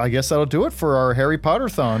I guess that'll do it for our Harry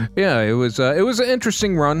Potter-thon. Yeah, it was an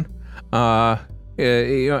interesting run.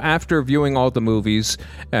 After viewing all the movies,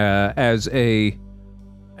 as a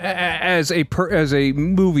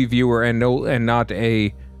movie viewer and not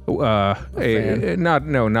a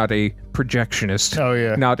projectionist. Oh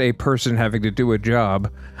yeah. Not a person having to do a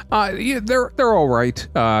job. They're all right.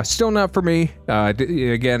 Still not for me.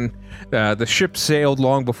 Again, the ship sailed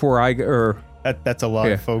long before That's a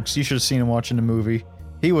lot, folks. You should have seen him watching the movie.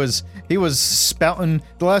 He was spouting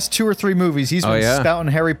the last 2 or 3 movies. He's been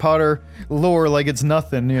spouting Harry Potter lore like it's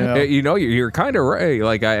nothing. You're kind of right.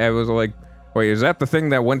 Like I was like, wait, is that the thing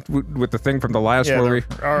that went with the thing from the last movie?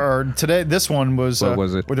 Or today, this one was. What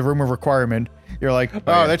was it? With the room of requirement. You're like,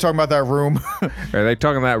 they're talking about that room. Are they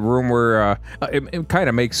talking that room where it kind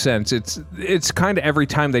of makes sense? It's kind of every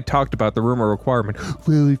time they talked about the room of requirement.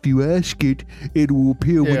 Well, if you ask it, it will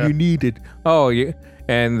appear when you need it. Oh yeah,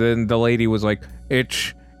 and then the lady was like,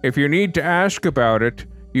 if you need to ask about it,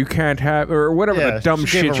 you can't have, or whatever the dumb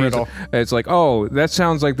shit she's. It's like, oh, that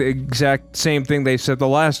sounds like the exact same thing they said the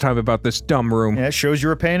last time about this dumb room. Yeah, it shows you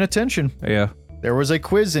were paying attention. Yeah. There was a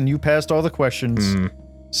quiz and you passed all the questions.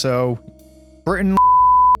 So, Britain.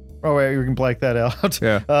 Oh wait, you can blank that out.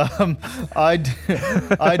 Yeah. I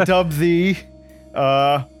dubbed the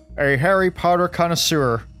a Harry Potter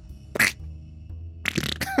connoisseur.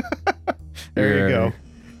 There you go.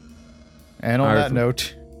 And on that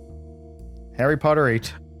note, Harry Potter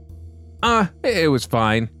 8. It was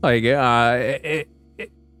fine. Like, it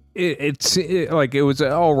was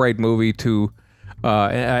an all right movie to.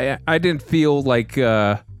 I didn't feel like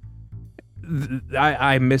I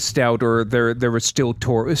missed out, or there was still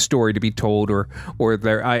a story to be told, or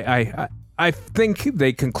there. I think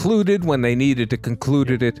they concluded when they needed to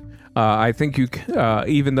conclude it. I think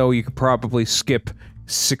even though you could probably skip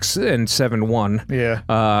 6 and 7-1. Yeah.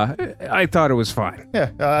 I thought it was fine.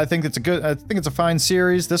 Yeah, I think it's a fine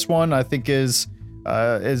series. This one I think is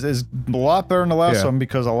a lot better than the last one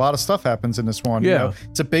because a lot of stuff happens in this one. Yeah.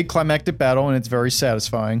 It's a big climactic battle and it's very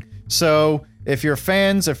satisfying. So if you're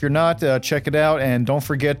fans, if you're not, check it out, and don't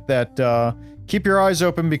forget that keep your eyes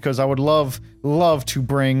open because I would love to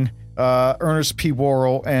bring Ernest P.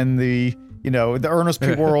 Worrell and the Ernest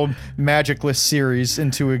P. Worrell Magic List series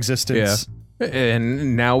into existence. Yeah.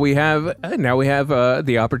 And now we have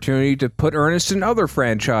the opportunity to put Ernest in other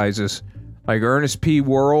franchises, like Ernest P.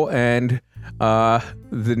 Worrell and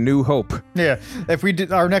The New Hope. Yeah, if we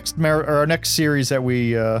did our next series that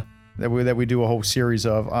we do a whole series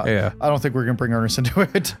of, I don't think we're gonna bring Ernest into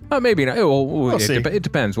it. Maybe not. We'll see. It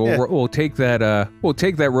depends. We'll take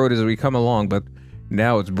that road as we come along. But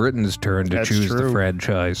now it's Britain's turn to choose the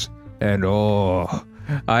franchise, and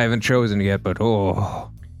I haven't chosen yet, but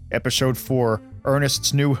Episode 4,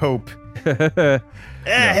 Ernest's New Hope.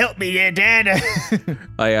 Help me here, Dad.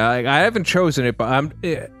 I haven't chosen it, but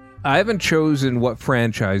I haven't chosen what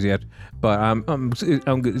franchise yet. But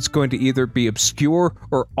it's going to either be obscure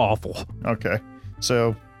or awful. Okay,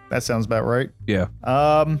 so that sounds about right. Yeah.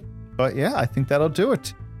 But yeah, I think that'll do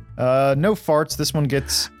it. No farts. This one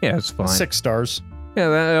gets it's fine. 6 stars. Yeah,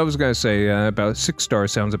 I was gonna say about 6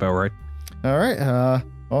 stars sounds about right. All right.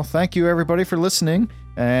 Well, thank you everybody for listening,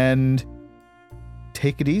 and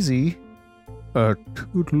take it easy.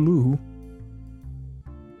 Toodaloo.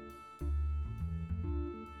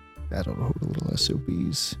 That'll hold little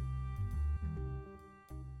SOBs.